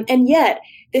 and yet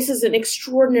this is an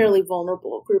extraordinarily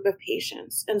vulnerable group of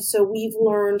patients. And so we've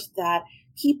learned that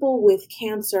people with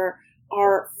cancer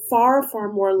are far,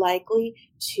 far more likely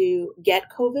to get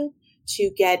COVID, to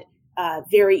get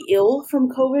very ill from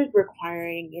COVID,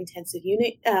 requiring intensive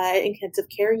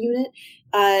care unit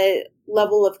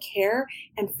level of care,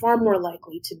 and far more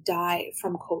likely to die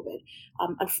from COVID.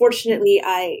 Unfortunately,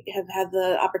 I have had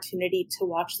the opportunity to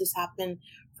watch this happen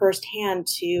firsthand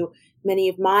to many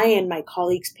of my and my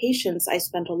colleagues' patients. I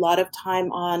spent a lot of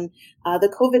time on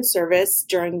the COVID service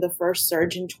during the first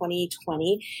surge in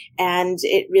 2020, and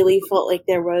it really felt like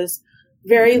there was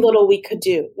very little we could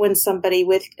do when somebody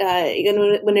with,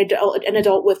 when an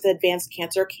adult with advanced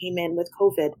cancer came in with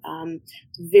COVID.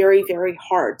 Very, very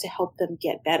hard to help them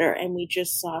get better, and we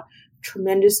just saw a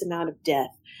tremendous amount of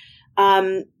death.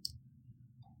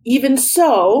 Even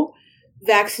so,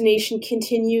 vaccination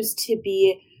continues to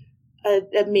be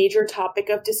a major topic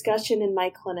of discussion in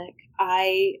my clinic.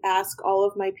 I ask all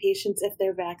of my patients if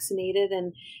they're vaccinated,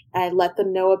 and I let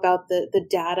them know about the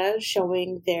data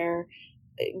showing their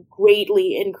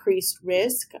greatly increased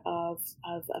risk of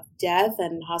death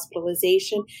and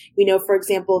hospitalization. We know, for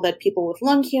example, that people with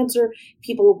lung cancer,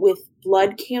 people with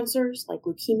blood cancers like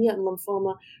leukemia and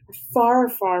lymphoma are far,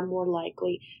 far more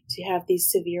likely to have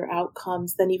these severe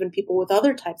outcomes than even people with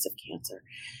other types of cancer.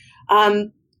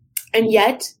 And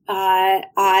yet,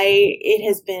 it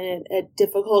has been a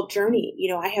difficult journey.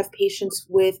 I have patients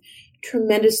with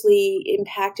tremendously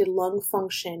impacted lung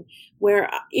function where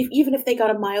even if they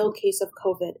got a mild case of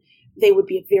COVID, they would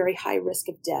be at very high risk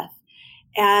of death.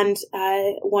 And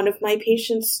one of my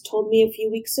patients told me a few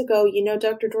weeks ago,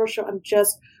 Dr. Dorshow,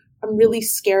 I'm really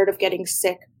scared of getting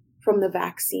sick from the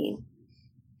vaccine.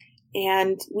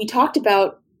 And we talked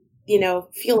about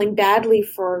feeling badly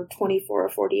for 24 or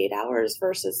 48 hours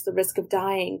versus the risk of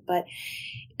dying. But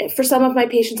for some of my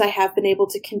patients, I have been able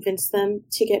to convince them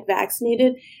to get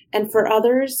vaccinated. And for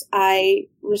others, I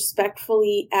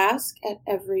respectfully ask at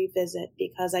every visit,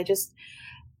 because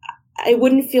I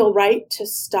wouldn't feel right to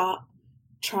stop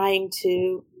trying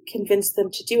to convince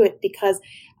them to do it, because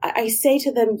I say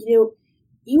to them,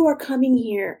 you are coming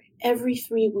here every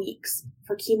 3 weeks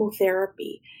for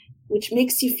chemotherapy, which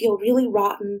makes you feel really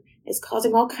rotten, is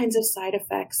causing all kinds of side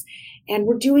effects. And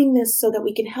we're doing this so that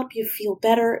we can help you feel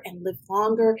better and live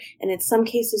longer, and in some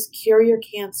cases cure your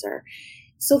cancer.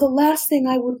 So the last thing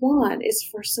I would want is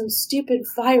for some stupid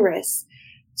virus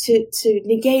to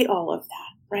negate all of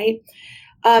that, right?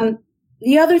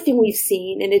 The other thing we've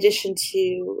seen, in addition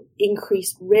to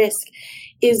increased risk,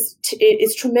 is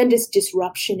tremendous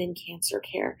disruption in cancer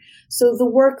care. So the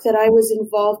work that I was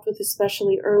involved with,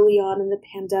 especially early on in the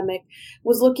pandemic,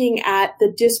 was looking at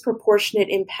the disproportionate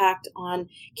impact on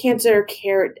cancer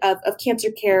care of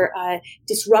cancer care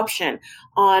disruption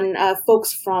on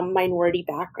folks from minority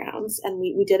backgrounds. And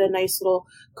we did a nice little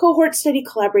cohort study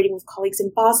collaborating with colleagues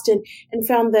in Boston, and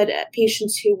found that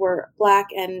patients who were Black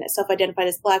and self-identified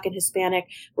as Black and Hispanic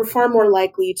were far more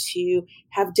likely to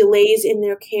have delays in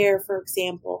their care, for example,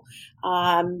 example,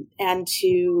 and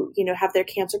to, have their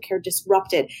cancer care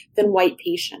disrupted than white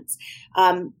patients.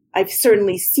 I've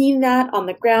certainly seen that on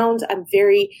the ground. I'm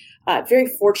very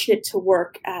fortunate to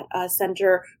work at a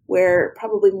center where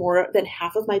probably more than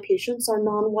half of my patients are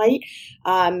non-white,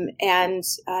 and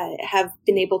have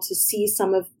been able to see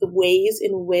some of the ways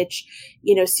in which,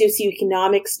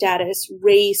 socioeconomic status,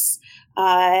 race,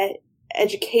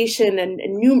 education, and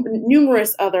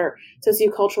numerous other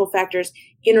sociocultural factors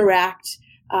interact.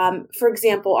 For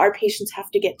example, our patients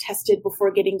have to get tested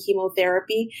before getting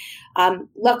chemotherapy.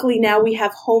 Luckily now we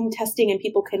have home testing and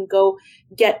people can go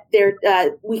get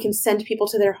we can send people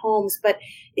to their homes. But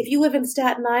if you live in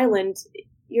Staten Island,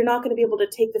 you're not going to be able to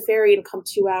take the ferry and come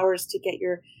 2 hours to get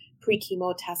your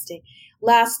pre-chemo testing.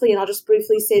 Lastly, and I'll just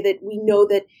briefly say that we know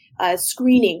that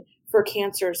screening for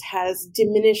cancers has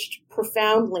diminished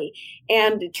profoundly.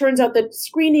 And it turns out that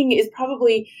screening is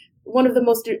probably one of the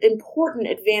most important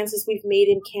advances we've made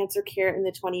in cancer care in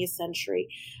the 20th century.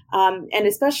 And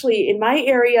especially in my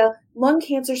area, lung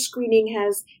cancer screening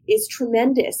is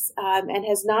tremendous, and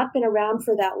has not been around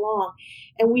for that long.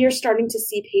 And we are starting to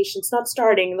see patients, not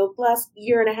starting, in the last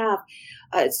year and a half,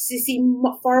 to see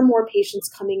far more patients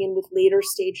coming in with later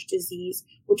stage disease,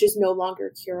 which is no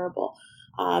longer curable.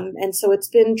 And so it's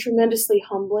been tremendously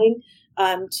humbling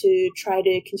to try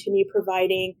to continue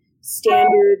providing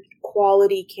standard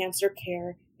quality cancer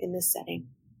care in this setting.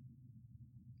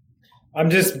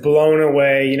 I'm just blown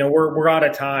away. We're out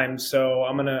of time, so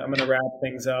I'm gonna wrap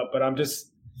things up. But I'm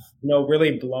just,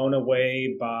 really blown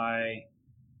away by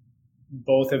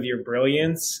both of your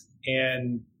brilliance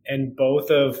and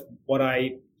both of what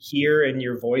I hear in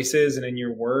your voices and in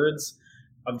your words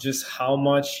of just how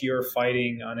much you're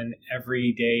fighting on an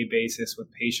everyday basis with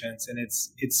patients, and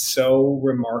it's so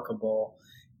remarkable.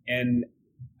 And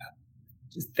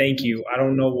just thank you. I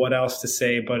don't know what else to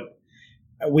say, but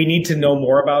we need to know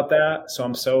more about that. So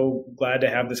I'm so glad to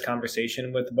have this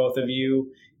conversation with both of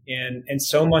you. And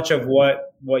so much of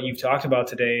what you've talked about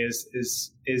today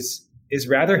is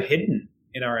rather hidden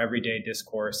in our everyday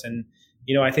discourse. And,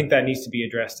 I think that needs to be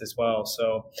addressed as well.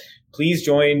 So please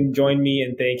join me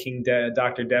in thanking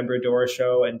Dr. Deborah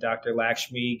Doroshow and Dr.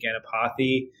 Lakshmi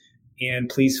Ganapathy. And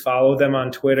please follow them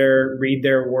on Twitter, read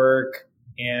their work,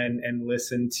 and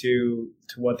listen to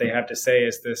what they have to say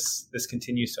as this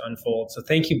continues to unfold. So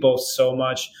thank you both so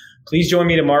much. Please join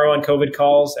me tomorrow on COVID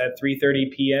Calls at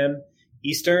 3:30 p.m.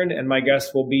 Eastern, and my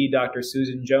guests will be Dr.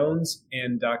 Susan Jones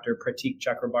and Dr. Pratik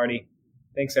Chakrabarty.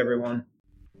 Thanks, everyone.